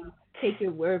take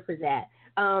your word for that.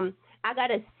 I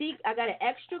got an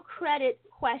extra credit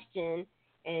question,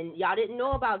 and y'all didn't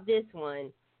know about this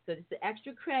one, So it's the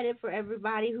extra credit for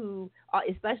everybody who,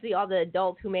 especially all the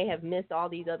adults who may have missed all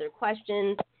these other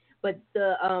questions. But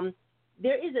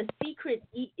there is a secret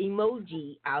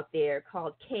emoji out there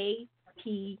called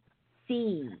KPC.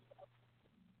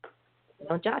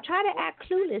 Don't y'all try to act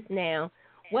clueless now.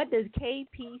 What does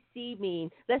KPC mean?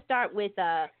 Let's start with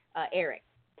Eric.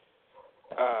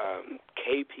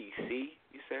 KPC,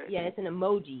 you said? Yeah, it's an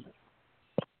emoji.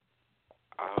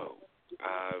 Oh,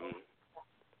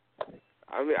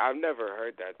 I mean, I've never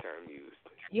heard that term used.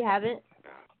 You haven't?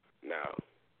 No.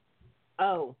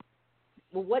 Oh,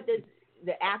 well, what does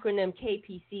the acronym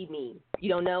KPC mean? You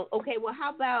don't know? Okay, well,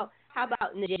 how about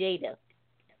Naijada?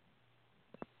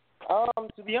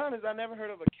 To be honest, I never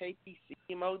heard of a KPC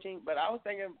emoji, but I was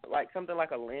thinking like something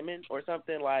like a lemon or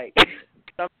something like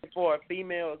something for a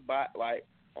female's like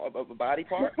a body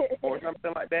part or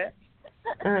something like that.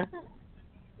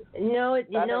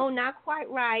 No, not quite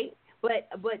right. But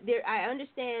there, I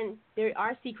understand there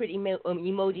are secret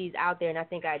emojis out there, and I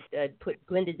think I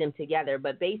blended them together.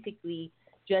 But basically,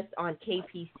 just on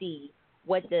KPC,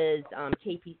 what does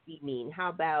KPC mean? How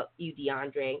about you,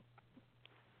 DeAndre?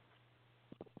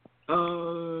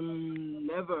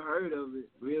 Never heard of it,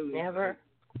 really. Never.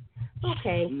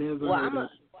 Okay. Never well, heard of it.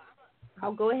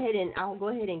 I'll go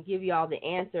ahead and give you all the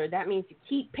answer. That means to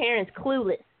keep parents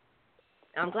clueless.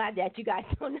 I'm glad that you guys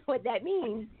don't know what that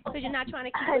means because you're not trying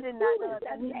to keep us clueless. I did not know what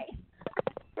that means.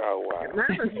 Oh wow.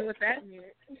 None of us knew what that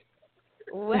meant.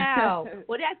 Wow.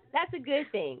 Well, that's a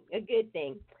good thing. A good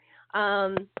thing.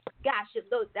 Gosh,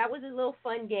 that was a little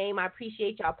fun game. I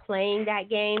appreciate y'all playing that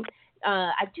game.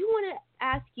 I do want to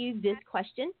ask you this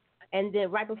question, and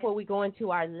then right before we go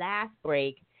into our last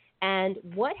break, and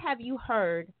what have you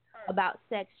heard about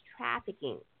sex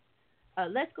trafficking?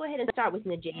 Let's go ahead and start with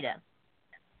Naijada.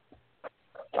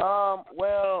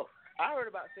 Well, I heard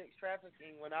about sex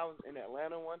trafficking when I was in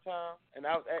Atlanta one time, and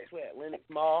I was actually at Lenox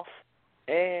Mall,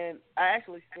 and I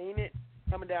actually seen it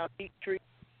coming down Peachtree,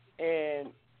 and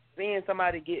seeing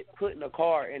somebody get put in a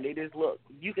car, and they just look,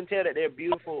 you can tell that they're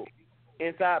beautiful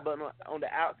inside, but on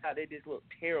the outside, they just look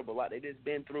terrible, like they just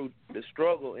been through the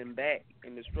struggle and back,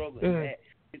 and the struggle and back.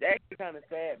 It's actually kind of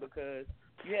sad because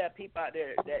you have people out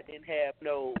there that didn't have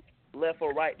no left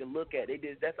or right to look at.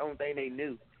 That's the only thing they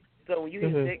knew. So when you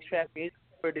hear sex trafficking, it's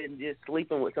more than just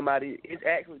sleeping with somebody. It's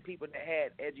actually people that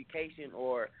had education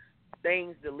or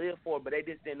things to live for, but they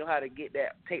just didn't know how to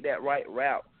take that right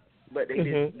route. But they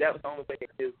that was the only way they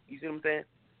do. You see what I'm saying?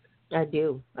 I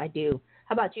do.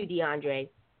 How about you, DeAndre?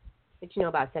 What you know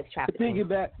about sex trafficking?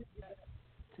 To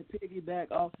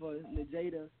piggyback off of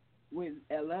Naijada with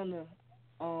Atlanta,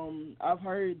 I've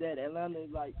heard that Atlanta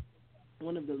is like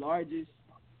one of the largest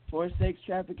for sex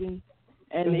trafficking.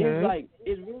 And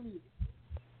it's really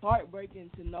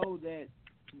heartbreaking to know that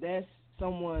that's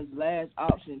someone's last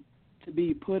option, to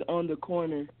be put on the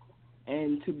corner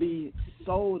and to be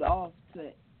sold off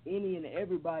to any and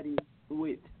everybody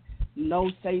with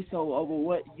no say-so over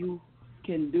what you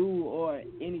can do or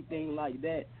anything like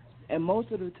that. And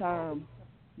most of the time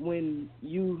when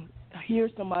you hear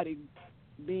somebody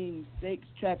being sex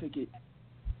trafficked,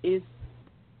 it's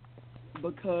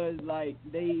because like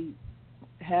they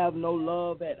have no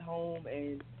love at home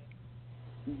and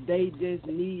they just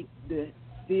need to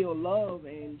feel love,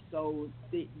 and so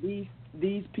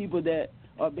these people that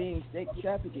are being sex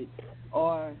trafficked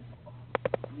are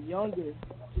younger,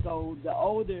 so the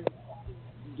older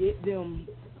get them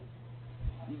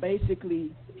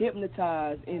basically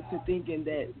hypnotized into thinking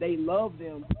that they love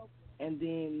them, and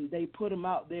then they put them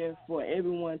out there for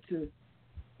everyone to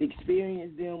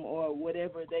experience them or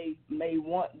whatever they may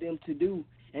want them to do.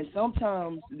 And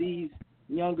sometimes these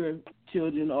younger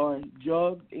children are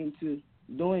drugged into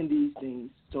doing these things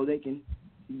so they can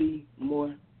be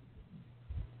more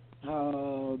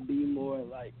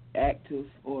like active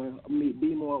or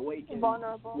be more awake in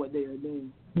what they are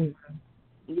doing.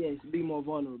 Yes, be more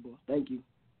vulnerable. Thank you.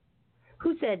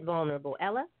 Who said vulnerable?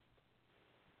 Ella?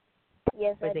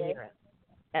 Yes, or I did.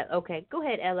 Zahira? Okay, go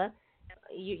ahead, Ella.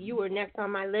 You were next on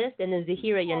my list, and then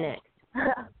Zahira, you're next.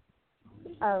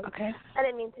 Okay. I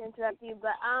didn't mean to interrupt you,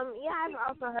 but yeah, I've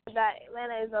also heard that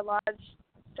Atlanta is a large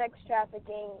sex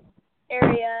trafficking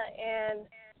area, and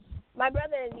my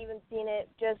brother has even seen it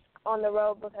just on the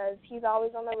road because he's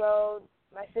always on the road.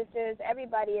 My sisters,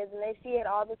 everybody is, and they see it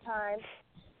all the time.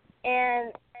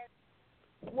 And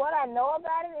what I know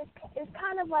about it is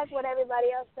kind of like what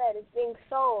everybody else said. It's being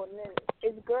sold, and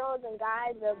it's girls and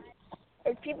guys,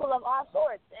 it's people of all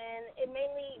sorts, and it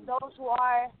mainly those who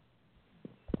are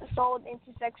sold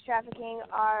into sex trafficking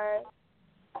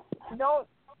don't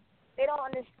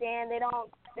understand, they don't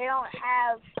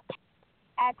have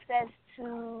access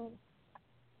to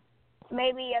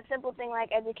maybe a simple thing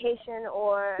like education,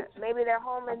 or maybe their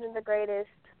home isn't the greatest.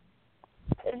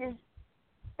 It just,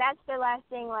 that's their last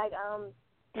thing. Like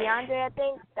DeAndre, I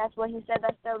think that's what he said.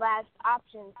 That's their last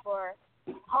option for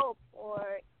hope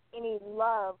or any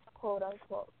love, quote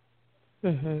unquote.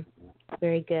 Mhm.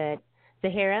 Very good.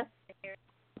 Zahara?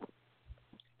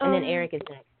 And then Eric is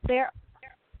next.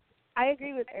 I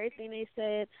agree with everything they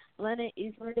said. Atlanta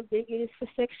is one of the biggest for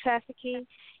sex trafficking,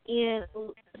 and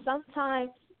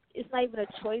sometimes it's not even a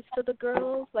choice for the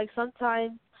girls. Like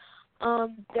sometimes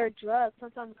they're drugged.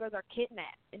 Sometimes girls are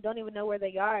kidnapped and don't even know where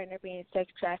they are, and they're being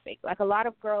sex trafficked. Like a lot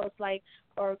of girls like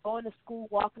are going to school,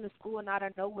 walking to school, and out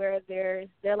of nowhere they're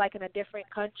like in a different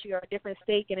country or a different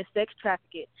state getting sex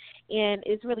trafficked. And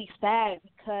it's really sad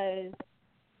because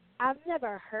I've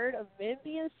never heard of men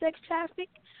being sex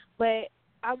trafficked, but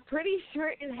I'm pretty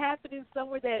sure it's happening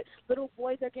somewhere that little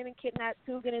boys are getting kidnapped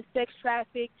too, getting sex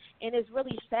trafficked, and it's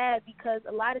really sad because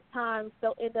a lot of times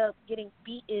they'll end up getting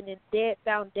beaten and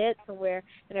found dead somewhere,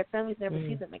 and their families never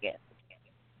see them again.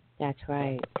 That's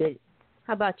right. Good.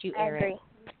 How about you, Eric?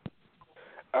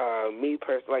 Me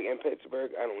personally, like in Pittsburgh,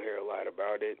 I don't hear a lot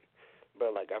about it,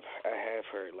 but like I have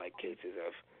heard like cases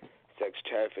of sex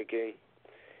trafficking,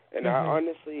 and I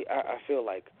feel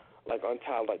like on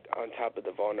top of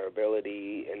the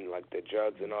vulnerability and like the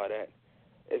drugs and all that,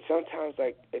 it's sometimes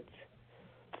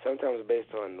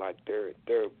based on like their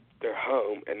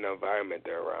home and the environment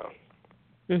they're around.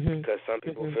 Because some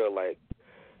people feel like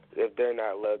if they're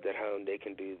not loved at home, they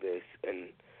can do this, and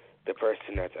the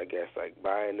person that's, I guess, like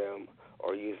buying them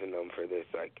or using them for this,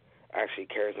 like actually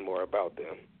cares more about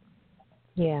them.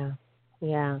 Yeah.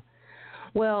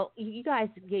 Well, you guys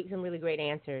gave some really great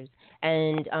answers,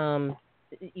 and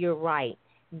you're right.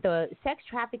 The sex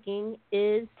trafficking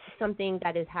is something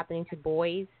that is happening to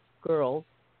boys, girls,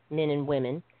 men and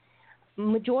women,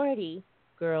 majority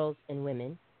girls and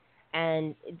women,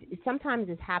 and sometimes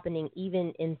it's happening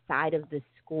even inside of the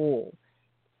school.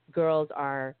 Girls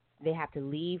they have to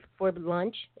leave for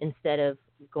lunch instead of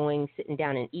sitting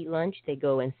down and eat lunch. They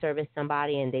go and service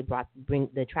somebody, and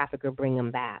the trafficker bring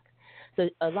them back. So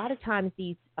a lot of times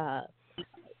these I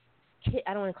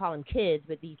don't want to call them kids,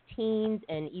 but these teens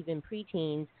and even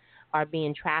preteens are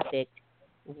being trafficked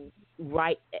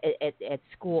right at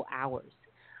school hours.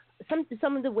 Some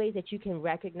of the ways that you can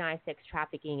recognize sex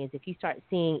trafficking is if you start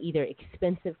seeing either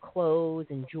expensive clothes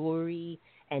and jewelry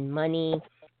and money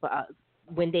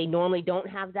when they normally don't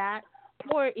have that,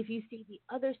 or if you see the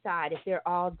other side, if they're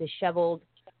all disheveled,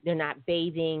 they're not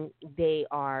bathing, they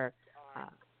are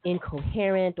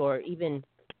incoherent, or even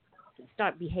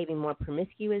start behaving more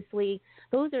promiscuously.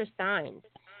 Those are signs.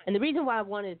 And the reason why I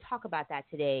wanted to talk about that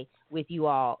today with you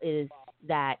all is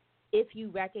that if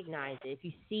you recognize it, if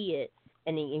you see it,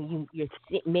 and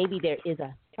maybe there is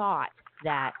a thought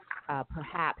that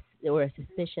perhaps or a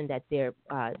suspicion that they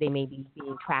may be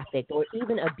being trafficked or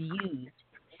even abused,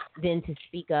 then to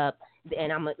speak up.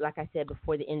 And like I said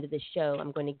before the end of the show,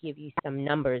 I'm going to give you some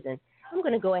numbers, and I'm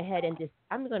going to go ahead and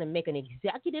I'm going to make an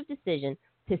executive decision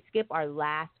to skip our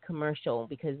last commercial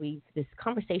because this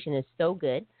conversation is so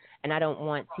good, and I don't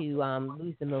want to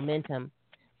lose the momentum.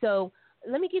 So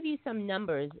let me give you some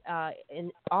numbers.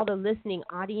 And all the listening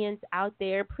audience out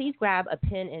there, please grab a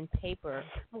pen and paper.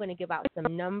 I'm going to give out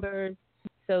some numbers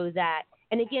so that,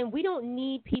 and again, we don't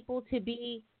need people to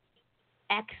be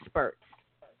experts.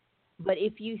 But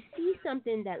if you see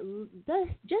something that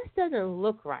just doesn't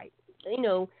look right,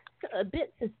 a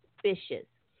bit suspicious,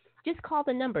 just call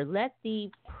the number. Let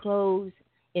the pros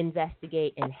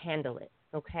investigate and handle it,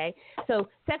 okay? So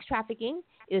sex trafficking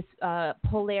is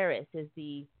Polaris is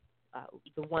the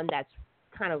one that's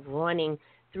kind of running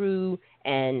through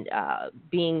and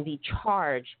being the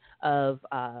charge of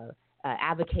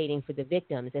advocating for the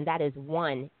victims, and that is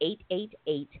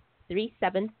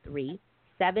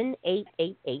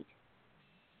 1-888-373-7888.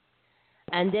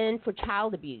 And then for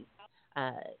child abuse,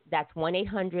 that's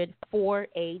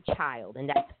 1-800-4A-CHILD, and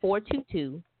that's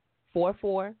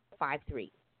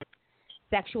 422-4453.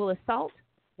 Sexual assault,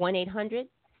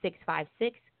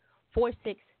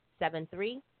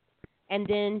 1-800-656-4673. And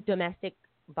then domestic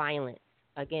violence,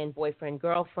 again, boyfriend,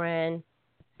 girlfriend,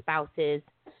 spouses,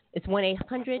 it's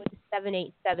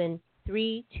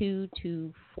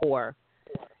 1-800-787-3224.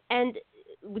 And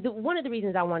one of the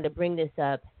reasons I wanted to bring this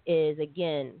up is,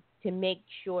 again, to make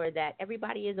sure that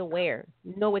everybody is aware,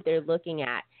 know what they're looking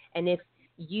at. And if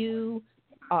you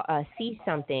see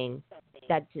something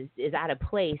that is out of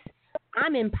place,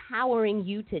 I'm empowering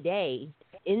you today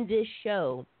in this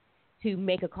show to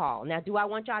make a call. Now, do I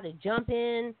want y'all to jump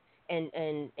in and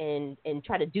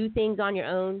try to do things on your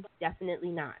own?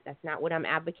 Definitely not. That's not what I'm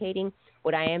advocating.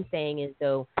 What I am saying is,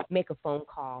 though, make a phone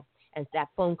call and that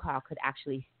phone call could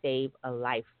actually save a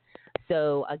life.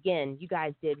 So, again, you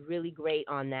guys did really great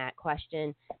on that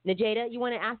question. Naijada, you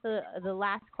want to ask the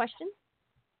last question?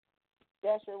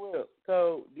 Yeah, sure will.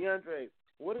 So, DeAndre,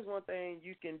 what is one thing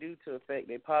you can do to affect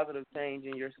a positive change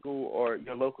in your school or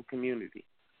your local community?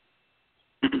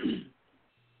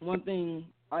 One thing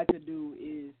I could do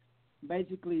is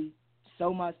basically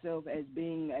show myself as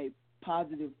being a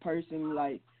positive person,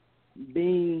 like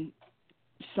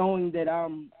showing that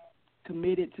I'm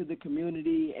committed to the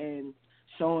community and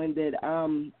showing that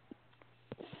I'm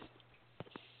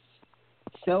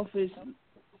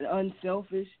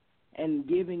unselfish and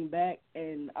giving back.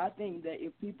 And I think that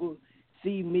if people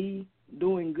see me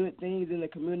doing good things in the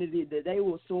community, that they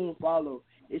will soon follow,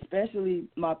 especially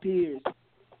my peers,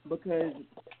 because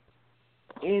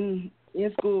in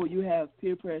school you have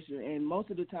peer pressure, and most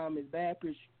of the time it's bad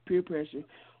peer pressure,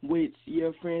 which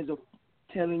your friends are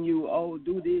telling you, oh,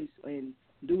 do this and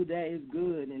do that is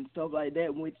good and stuff like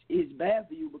that, which is bad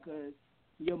for you because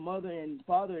your mother and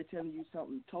father are telling you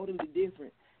something totally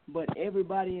different, but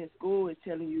everybody in school is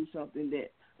telling you something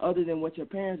that other than what your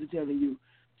parents are telling you.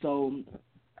 So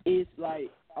it's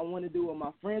like I want to do what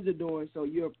my friends are doing, so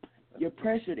you're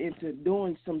pressured into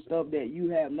doing some stuff that you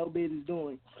have no business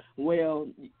doing. Well,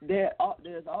 there's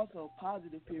also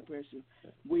positive peer pressure,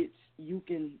 which you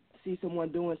can see someone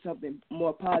doing something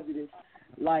more positive,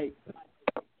 like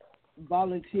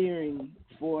volunteering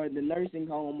for the nursing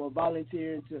home, or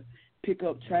volunteering to pick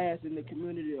up trash in the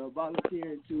community, or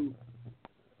volunteering to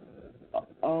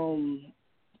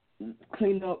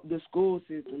clean up the school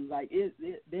system. Like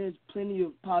there's plenty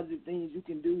of positive things you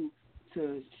can do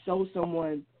to show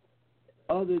someone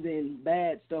other than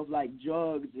bad stuff like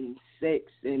drugs and sex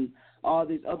and all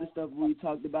this other stuff we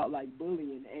talked about, like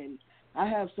bullying. And I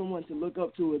have someone to look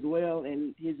up to as well,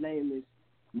 and his name is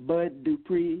Bud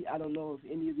Dupree. I don't know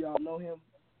if any of y'all know him.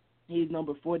 He's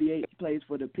number 48. He plays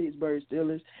for the Pittsburgh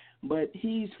Steelers. But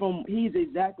he's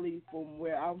exactly from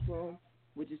where I'm from,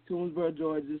 which is Toonsboro,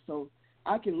 Georgia. So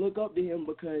I can look up to him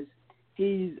because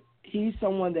he's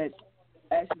someone that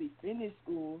actually finished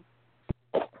school,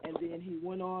 and then he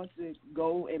went on to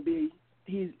go and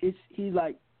he's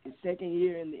like his second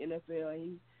year in the NFL, and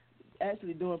he's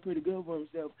actually doing pretty good for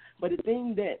himself. But the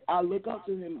thing that I look up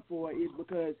to him for is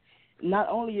because not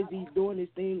only is he doing his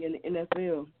thing in the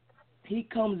NFL, he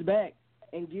comes back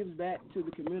and gives back to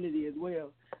the community as well.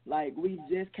 Like, we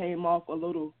just came off a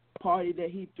little party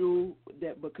that he threw,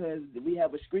 that because we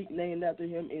have a street named after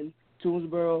him in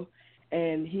Toonsboro,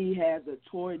 and he has a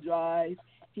toy drive.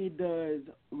 He does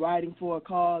riding for a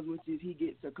cause, which is he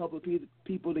gets a couple of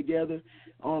people together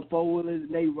on four-wheelers.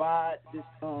 They ride to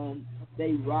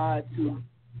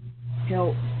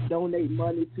help donate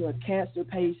money to cancer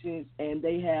patients, and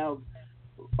they have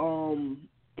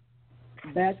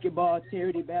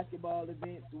charity basketball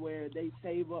events where they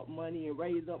save up money and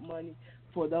raise up money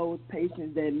for those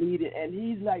patients that need it. And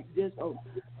he's like just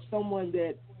someone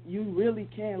that you really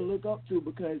can look up to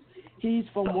because he's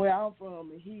from where I'm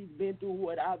from, and he's been through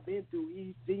what I've been through.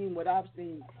 He's seen what I've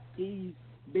seen. He's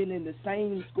been in the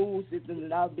same school system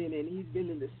that I've been in. He's been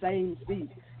in the same seat,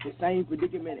 the same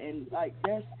predicament, and like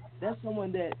that's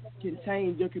someone that can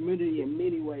change your community in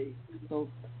many ways. So,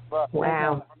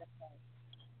 wow.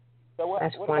 So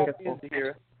that's what wonderful. About you,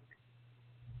 Zahira?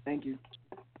 Thank you.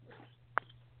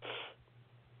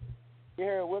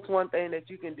 Zahira, what's one thing that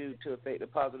you can do to affect a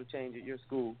positive change at your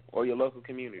school or your local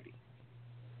community?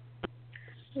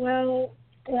 Well,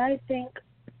 what I think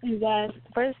is that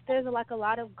first there's like a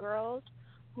lot of girls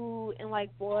who and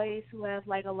like boys who have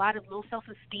like a lot of low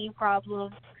self-esteem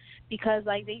problems because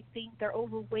like they think they're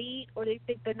overweight or they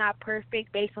think they're not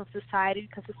perfect based on society,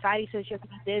 because society says you have to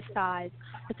be this size.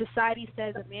 But society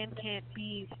says a man can't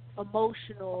be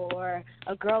emotional or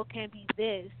a girl can't be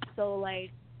this. So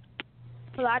like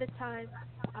a lot of times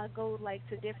I go like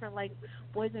to different like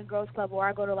boys and girls club, or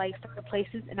I go to like certain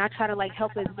places and I try to like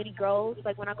help as many girls.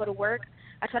 Like when I go to work,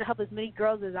 I try to help as many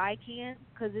girls as I can,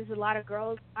 because there's a lot of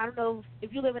girls. I don't know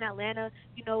if you live in Atlanta,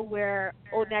 you know where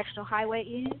Old National Highway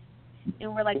is,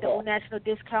 and where like the Old National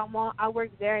Discount Mall. I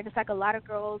work there, and it's like a lot of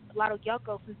girls, a lot of young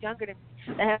girls who's younger than me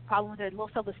that have problems with their low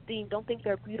self-esteem, don't think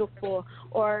they're beautiful,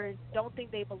 or don't think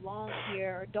they belong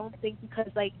here, or don't think because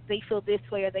like they feel this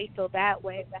way or they feel that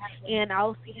way. And I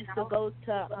also used to go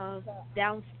to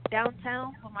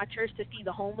downtown with my church to see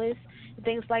the homeless and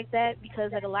things like that,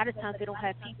 because like a lot of times they don't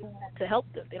have people to help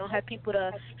them. They don't have people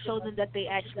to show them that they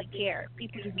actually care.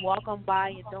 People just walk on by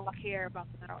and don't care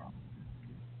about them at all.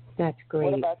 That's great.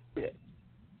 What about you?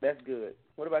 That's good.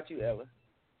 What about you, Ella?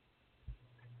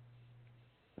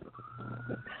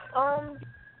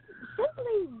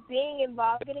 simply being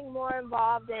involved, getting more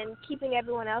involved, and keeping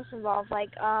everyone else involved.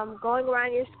 Like going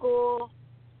around your school,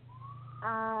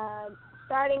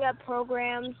 starting up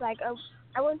programs. Like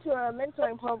I went to a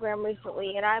mentoring program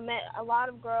recently, and I met a lot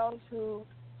of girls who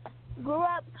grew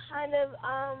up kind of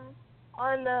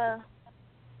on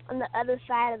the other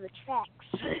side of the tracks.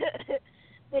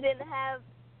 They didn't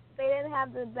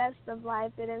have the best of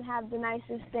life. They didn't have the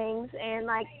nicest things, and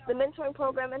like the mentoring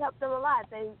program, it helped them a lot.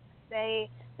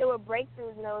 There were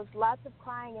breakthroughs, and there was lots of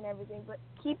crying and everything. But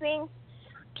keeping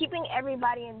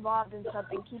everybody involved in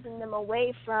something, keeping them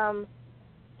away from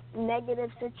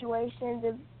negative situations.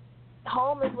 If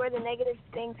home is where the negative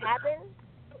things happen,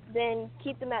 then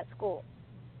keep them at school.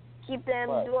 Keep them,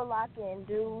 do a lock-in,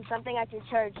 do something at your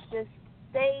church. Just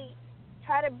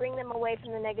try to bring them away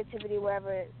from the negativity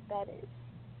wherever that is.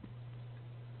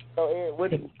 So, Ed,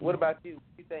 what about you?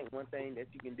 What do you think one thing that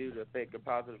you can do to affect a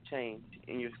positive change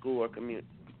in your school or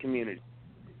community?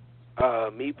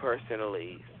 Me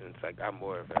personally, since like I'm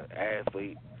more of an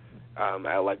athlete,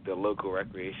 at like the local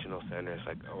recreational centers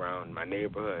like around my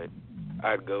neighborhood,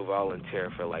 I'd go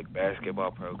volunteer for like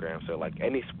basketball programs or like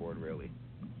any sport really,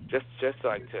 just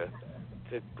like to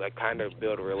like kind of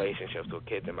build relationships with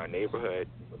kids in my neighborhood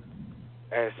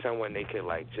as someone they could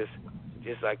like just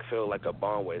like feel like a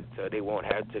bond with, so they won't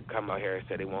have to come out here and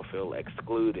say they won't feel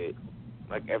excluded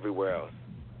like everywhere else.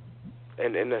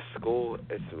 And in the school,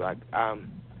 it's like I'm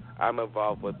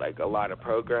involved with like a lot of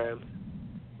programs,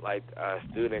 like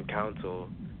student council,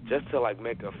 just to like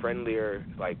make a friendlier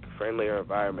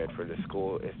environment for the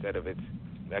school instead of it's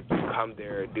like you come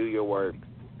there, do your work,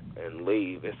 and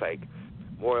leave. It's like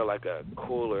more like a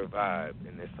cooler vibe,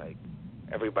 and it's like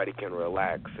everybody can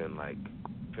relax and like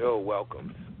feel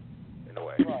welcomed in a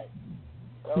way.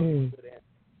 Right.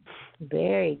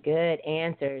 Very good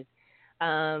answers.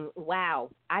 Wow,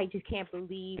 I just can't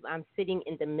believe I'm sitting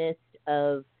in the midst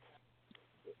of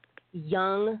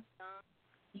young,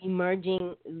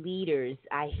 emerging leaders.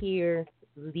 I hear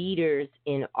leaders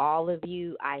in all of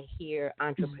you. I hear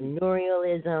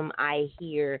entrepreneurialism. I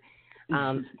hear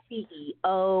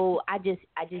CEO. I just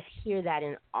hear that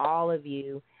in all of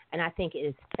you, and I think it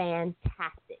is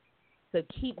fantastic. So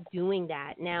keep doing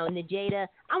that. Now, Naijada,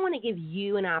 I want to give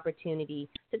you an opportunity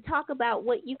to talk about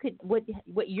what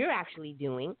you're actually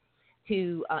doing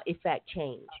to effect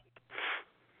change.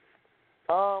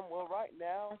 Well, right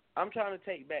now, I'm trying to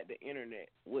take back the internet,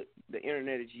 what the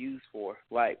internet is used for,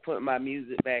 like putting my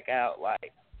music back out,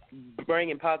 like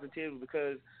bringing positivity,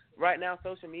 because right now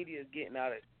social media is getting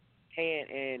out of hand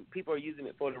and people are using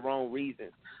it for the wrong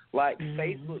reasons. Like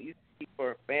Facebook used to be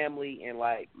for family and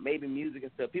like maybe music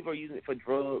and stuff. People are using it for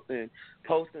drugs and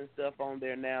posting stuff on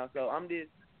there now. So I'm just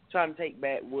trying to take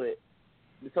back what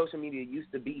the social media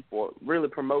used to be for, really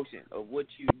promotion of what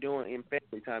you're doing in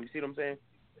family time. You see what I'm saying?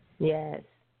 Yes.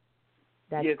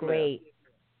 That's great.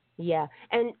 Ma'am. Yeah.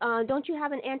 And don't you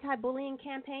have an anti-bullying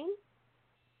campaign?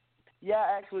 Yeah,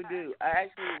 I actually do. I'm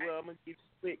going to keep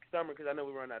a quick summary because I know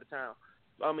we're running out of time.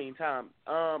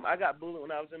 I got bullied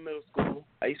when I was in middle school.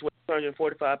 I used to weigh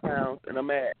 245 pounds, and I'm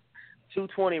at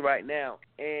 220 right now.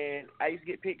 And I used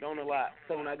to get picked on a lot.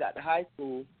 So when I got to high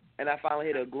school and I finally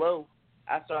hit a glow,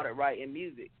 I started writing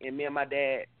music. And me and my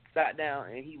dad sat down,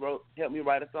 and he helped me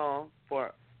write a song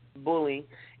for bullying.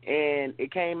 And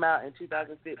it came out in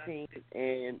 2015.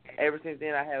 And ever since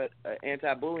then, I have an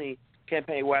anti-bullying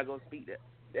campaign where I go speak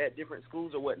at different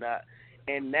schools or whatnot.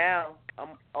 And now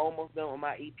I'm almost done with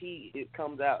my EP. It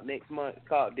comes out next month. It's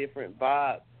called Different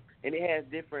Vibes. And it has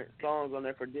different songs on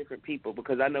there for different people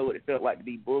because I know what it felt like to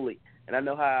be bullied. And I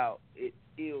know how it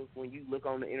feels when you look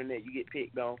on the internet, you get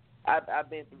picked on. I've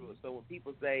been through it. So when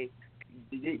people say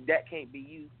that can't be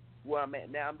you, where I'm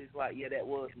at now, I'm just like, yeah, that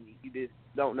was me. You just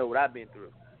don't know what I've been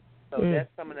through. So that's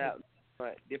coming out,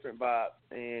 Different Vibes.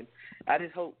 And I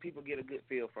just hope people get a good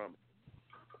feel from it.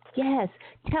 Yes.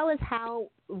 Tell us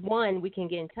how, one, we can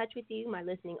get in touch with you, my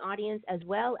listening audience, as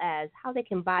well as how they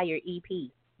can buy your EP.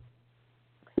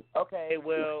 Okay,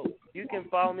 well, you can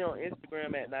follow me on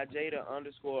Instagram at Naijada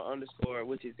 __,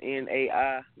 which is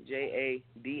NAIJADA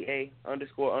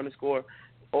 __,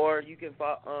 or you can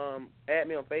add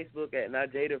me on Facebook at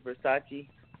Naijada Versace,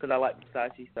 because I like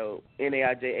Versace, so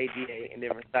NAIJADA and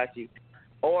then Versace.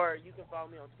 Or you can follow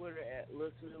me on Twitter at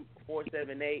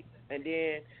LilSnoop478, and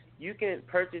then you can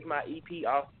purchase my EP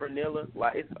off Vanilla,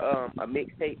 like it's a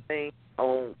mixtape thing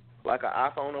on like an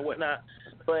iPhone or whatnot.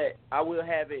 But I will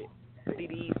have it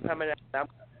CDs coming out. I'm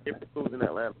different schools in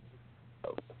Atlanta.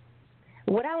 So.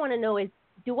 What I want to know is,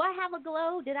 do I have a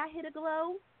glow? Did I hit a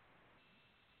glow?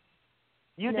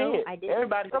 You no, did. I did.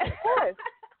 Everybody. Of course.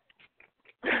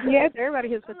 Yes, everybody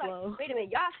hits a glow. Wait a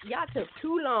minute, y'all took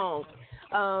too long.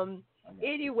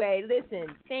 Anyway, listen,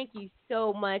 thank you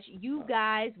so much. You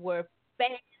guys were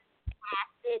fantastic.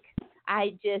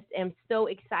 I just am so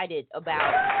excited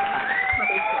about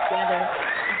coming together.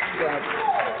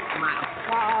 My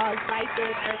applause right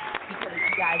there because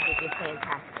you guys were just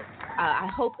fantastic. I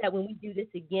hope that when we do this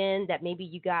again, that maybe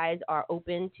you guys are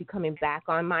open to coming back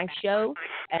on my show,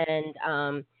 and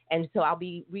so I'll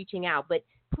be reaching out. But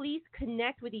please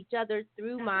connect with each other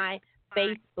through my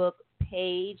Facebook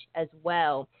page as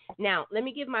well. Now, let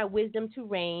me give my wisdom to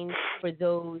reign for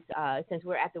those, since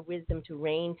we're at the wisdom to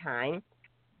reign time.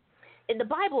 In the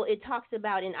Bible, it talks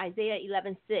about in Isaiah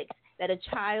 11:6 that a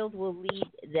child will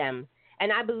lead them.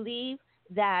 And I believe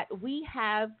that we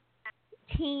have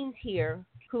teens here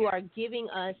who are giving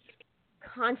us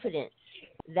confidence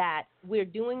that we're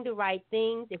doing the right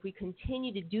things. If we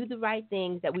continue to do the right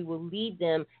things, that we will lead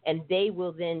them and they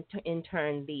will then in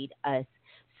turn lead us.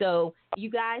 So you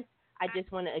guys, I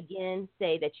just want to again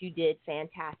say that you did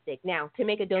fantastic. Now, to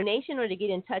make a donation or to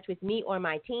get in touch with me or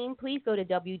my team, please go to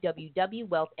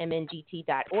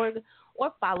www.wealthmngt.org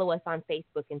or follow us on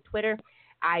Facebook and Twitter.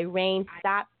 R.E.I.G.N.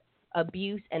 Stop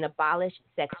Abuse and Abolish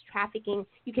Sex Trafficking.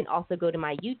 You can also go to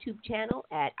my YouTube channel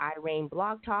at R.E.I.G.N.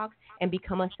 Blog Talks and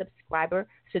become a subscriber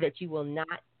so that you will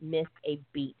not miss a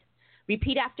beat.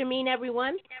 Repeat after me,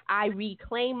 everyone. I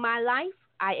reclaim my life.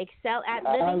 I excel at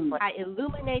living. I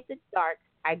illuminate the dark.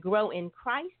 I grow in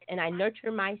Christ, and I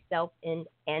nurture myself and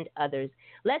others.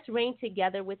 Let's reign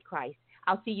together with Christ.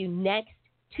 I'll see you next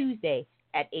Tuesday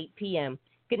at 8 p.m.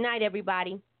 Good night,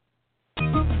 everybody.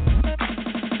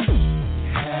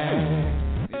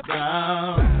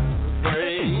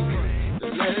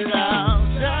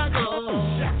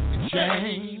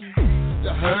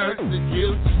 The hurt, the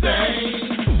guilt, the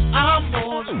stain. I'm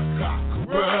more than a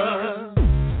conqueror.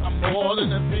 I'm more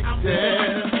than a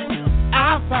victim.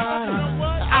 I fight,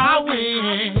 I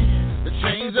win. The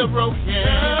chains are broken.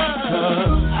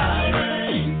 I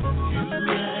reign, you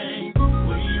reign,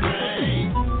 we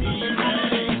reign, he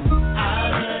reigns. I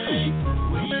reign,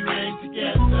 we reign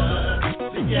together,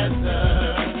 together.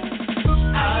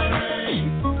 I reign,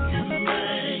 you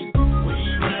reign, we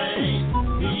reign,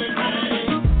 he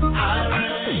reigns. I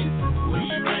reign, we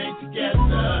reign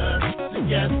together,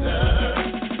 together.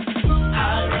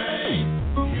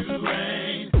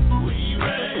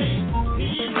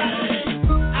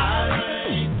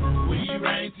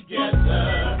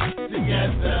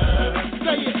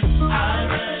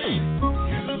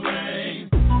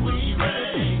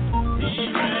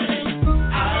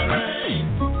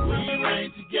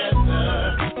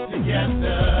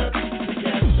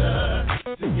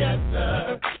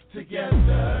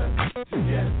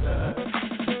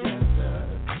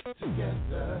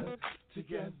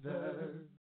 Together.